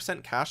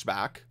 5% cash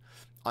back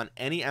on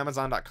any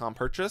Amazon.com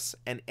purchase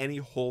and any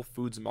Whole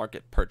Foods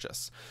Market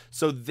purchase.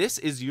 So this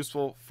is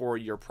useful for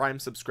your Prime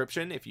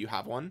subscription if you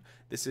have one.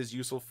 This is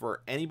useful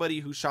for anybody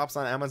who shops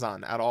on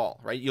Amazon at all,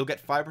 right? You'll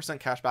get 5%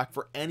 cash back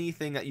for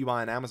anything that you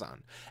buy on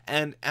Amazon.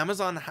 And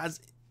Amazon has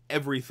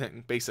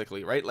everything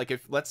basically, right? Like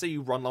if let's say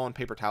you run low on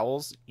paper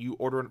towels, you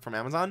order it from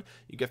Amazon,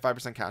 you get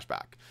 5% cash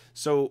back.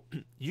 So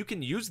you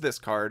can use this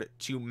card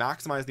to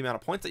maximize the amount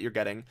of points that you're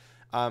getting.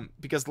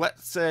 Because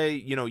let's say,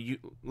 you know,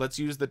 let's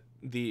use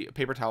the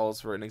paper towels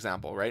for an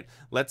example, right?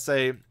 Let's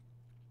say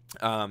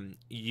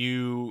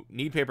you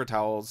need paper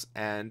towels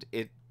and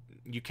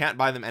you can't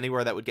buy them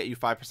anywhere that would get you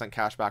 5%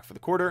 cash back for the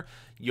quarter.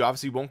 You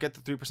obviously won't get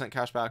the 3%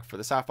 cash back for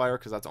the Sapphire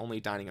because that's only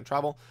dining and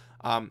travel.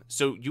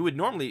 So you would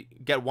normally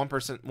get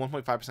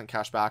 1.5%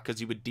 cash back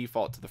because you would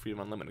default to the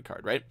Freedom Unlimited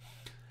card, right?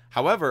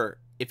 However,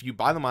 if you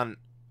buy them on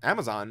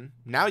Amazon,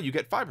 now you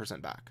get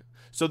 5% back.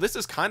 So this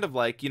is kind of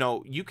like, you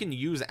know, you can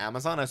use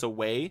Amazon as a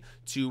way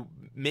to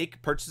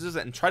make purchases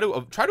and try to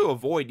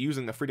avoid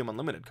using the Freedom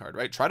Unlimited card,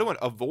 right? Try to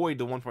avoid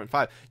the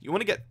 1.5. You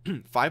want to get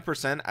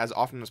 5% as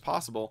often as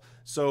possible.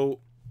 So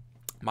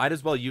might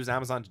as well use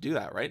Amazon to do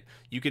that, right?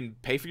 You can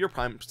pay for your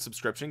Prime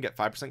subscription, get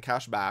 5%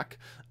 cash back,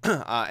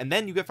 and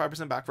then you get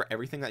 5% back for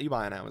everything that you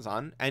buy on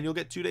Amazon, and you'll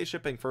get 2-day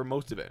shipping for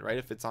most of it, right?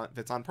 If it's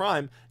on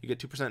Prime, you get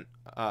 2%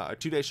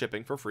 2-day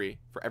shipping for free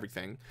for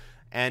everything.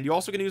 And you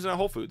also can use it at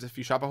Whole Foods. If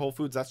you shop at Whole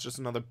Foods, that's just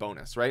another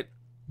bonus, right?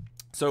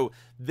 So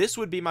this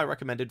would be my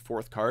recommended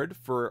fourth card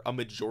for a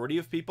majority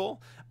of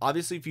people.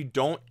 Obviously, if you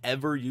don't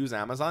ever use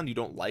Amazon, you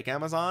don't like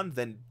Amazon,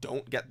 then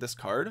don't get this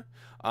card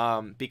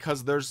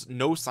because there's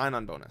no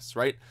sign-on bonus,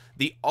 right?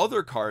 The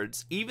other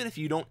cards, even if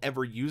you don't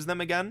ever use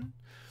them again,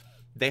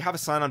 they have a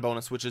sign-on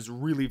bonus, which is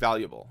really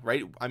valuable,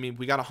 right? I mean,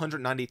 we got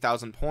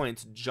 190,000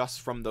 points just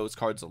from those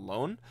cards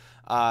alone,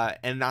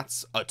 and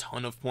that's a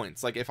ton of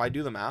points. Like, if I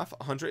do the math,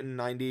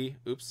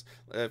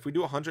 if we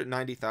do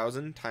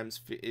 190,000 times,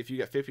 if you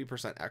get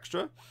 50%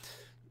 extra,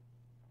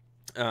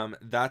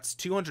 that's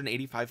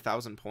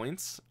 285,000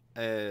 points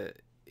on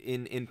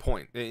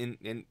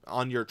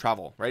your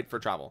travel, right? For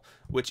travel,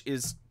 which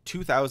is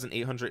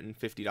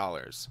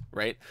 $2,850,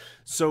 right?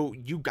 So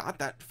you got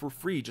that for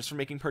free just for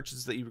making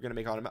purchases that you were going to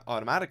make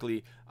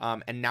automatically,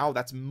 and now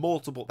that's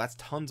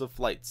tons of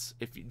flights.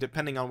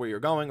 Depending on where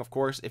you're going, of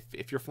course,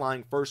 if you're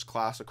flying first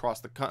class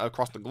across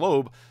the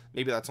globe,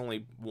 maybe that's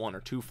only 1 or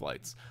 2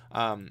 flights,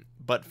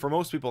 but for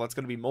most people that's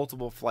going to be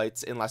multiple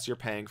flights unless you're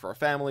paying for a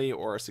family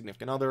or a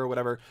significant other or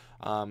whatever.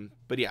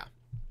 But yeah,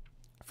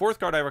 fourth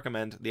card I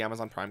recommend, the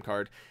Amazon Prime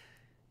card.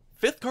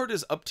 Fifth card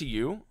is up to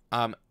you.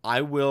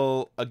 I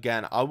will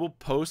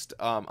post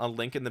a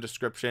link in the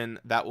description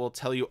that will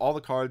tell you all the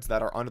cards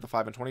that are under the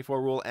 5 and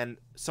 24 rule and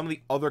some of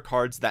the other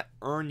cards that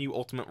earn you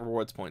ultimate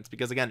rewards points,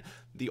 because again,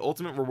 the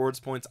ultimate rewards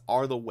points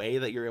are the way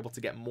that you're able to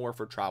get more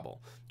for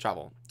travel.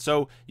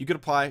 So you could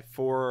apply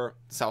for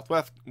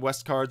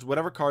Southwest cards,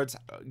 whatever cards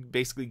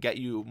basically get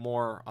you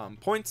more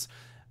points.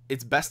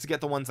 It's best to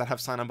get the ones that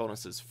have sign-on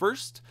bonuses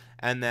first,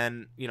 and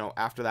then, you know,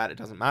 after that it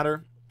doesn't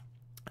matter.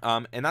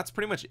 And that's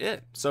pretty much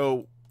it.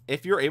 So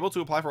if you're able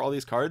to apply for all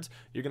these cards,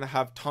 you're gonna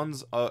have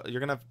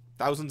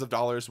thousands of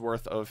dollars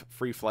worth of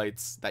free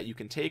flights that you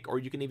can take, or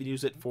you can even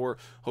use it for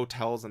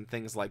hotels and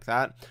things like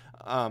that.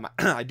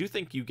 I do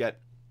think you get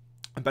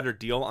a better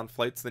deal on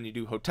flights than you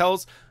do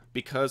hotels,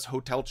 because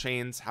hotel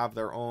chains have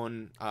their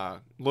own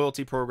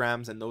loyalty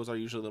programs, and those are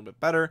usually a little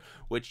bit better,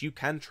 which you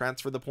can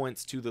transfer the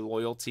points to the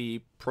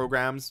loyalty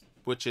programs,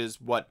 which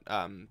is what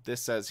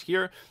this says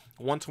here.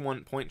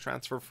 1-to-1 point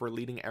transfer for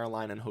leading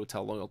airline and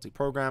hotel loyalty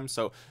programs.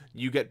 So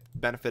you get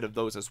benefit of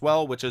those as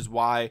well, which is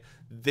why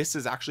this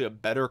is actually a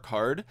better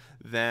card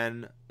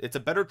it's a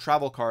better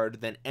travel card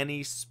than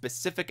any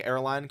specific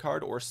airline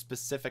card or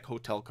specific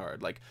hotel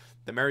card, like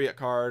the Marriott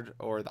card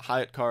or the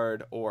Hyatt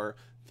card or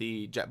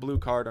the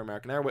JetBlue card or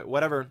American Airways,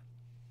 whatever.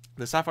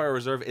 The Sapphire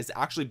Reserve is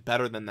actually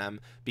better than them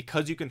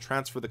because you can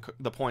transfer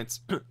the points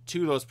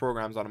to those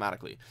programs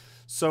automatically.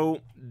 So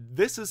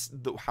this is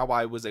how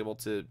I was able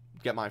to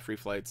get my free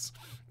flights.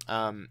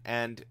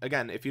 And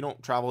again, if you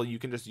don't travel, you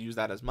can just use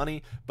that as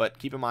money, but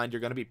keep in mind you're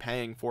going to be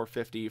paying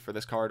 $450 for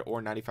this card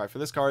or $95 for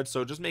this card.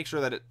 So just make sure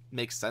that it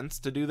makes sense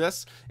to do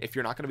this if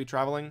you're not going to be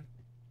traveling.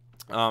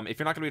 If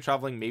you're not going to be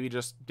traveling, maybe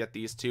just get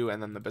these two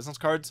and then the business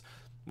cards,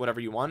 whatever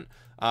you want.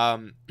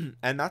 And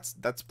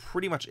that's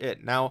pretty much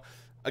it. Now,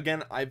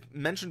 again, I've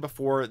mentioned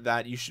before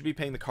that you should be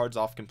paying the cards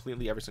off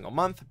completely every single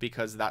month,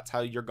 because that's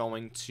how you're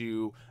going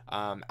to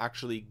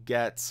actually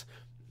get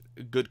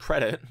good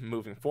credit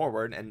moving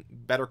forward, and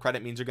better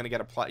credit means you're going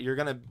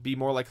to be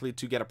more likely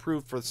to get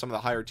approved for some of the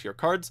higher tier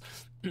cards.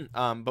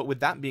 But with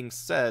that being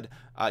said,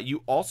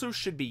 you also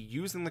should be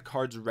using the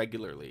cards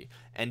regularly,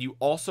 and you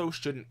also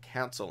shouldn't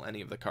cancel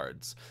any of the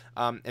cards.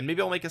 And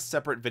maybe I'll make a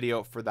separate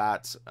video for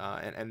that,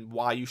 and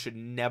why you should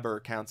never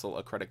cancel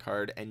a credit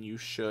card, and you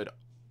should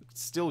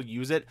still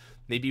use it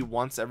maybe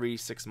once every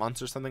 6 months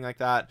or something like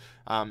that.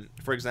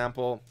 For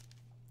example,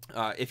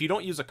 if you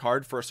don't use a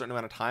card for a certain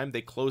amount of time,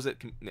 they close it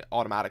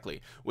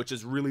automatically, which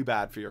is really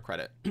bad for your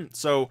credit.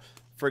 So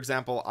for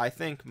example, I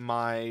think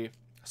my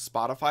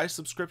Spotify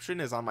subscription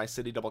is on my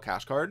City Double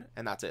Cash card,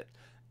 and that's it.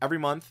 Every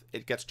month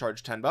it gets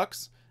charged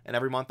 $10, and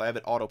every month I have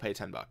it auto pay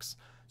 $10.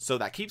 So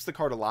that keeps the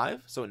card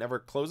alive, so it never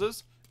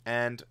closes,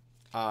 and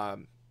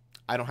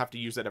I don't have to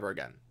use it ever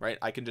again, right?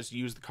 I can just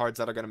use the cards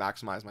that are going to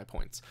maximize my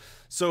points.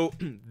 So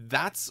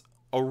that's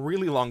a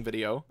really long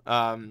video.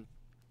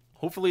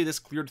 Hopefully this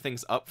cleared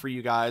things up for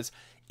you guys.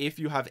 If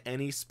you have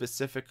any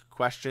specific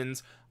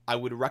questions, I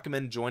would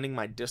recommend joining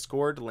my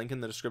Discord, link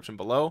in the description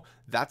below.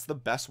 That's the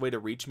best way to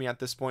reach me at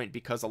this point,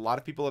 because a lot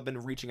of people have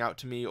been reaching out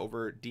to me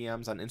over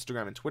DMs on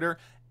Instagram and Twitter,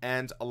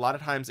 and a lot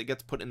of times it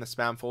gets put in the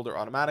spam folder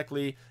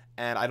automatically,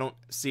 and I don't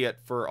see it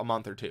for a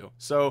month or two.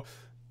 So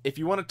if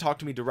you want to talk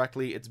to me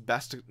directly, it's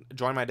best to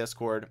join my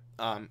Discord.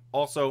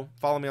 Also,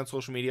 follow me on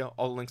social media.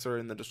 All the links are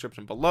in the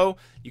description below.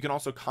 You can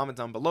also comment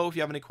down below if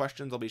you have any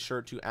questions. I'll be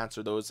sure to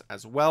answer those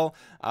as well.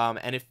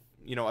 And if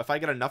I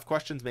get enough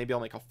questions, maybe I'll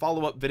make a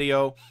follow-up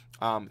video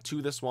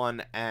to this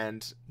one,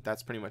 and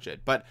that's pretty much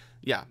it. But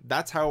yeah,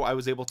 that's how I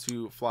was able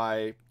to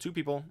fly 2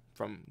 people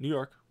from New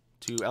York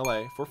to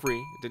LA for free.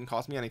 It didn't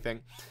cost me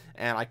anything,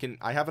 and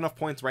I have enough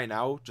points right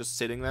now just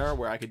sitting there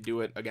where I could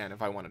do it again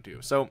if I wanted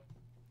to. So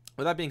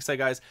with that being said,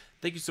 guys,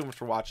 thank you so much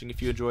for watching.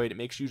 If you enjoyed,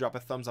 make sure you drop a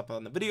thumbs up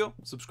on the video,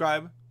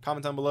 subscribe,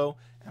 comment down below,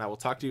 and I will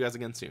talk to you guys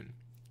again soon.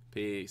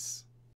 Peace.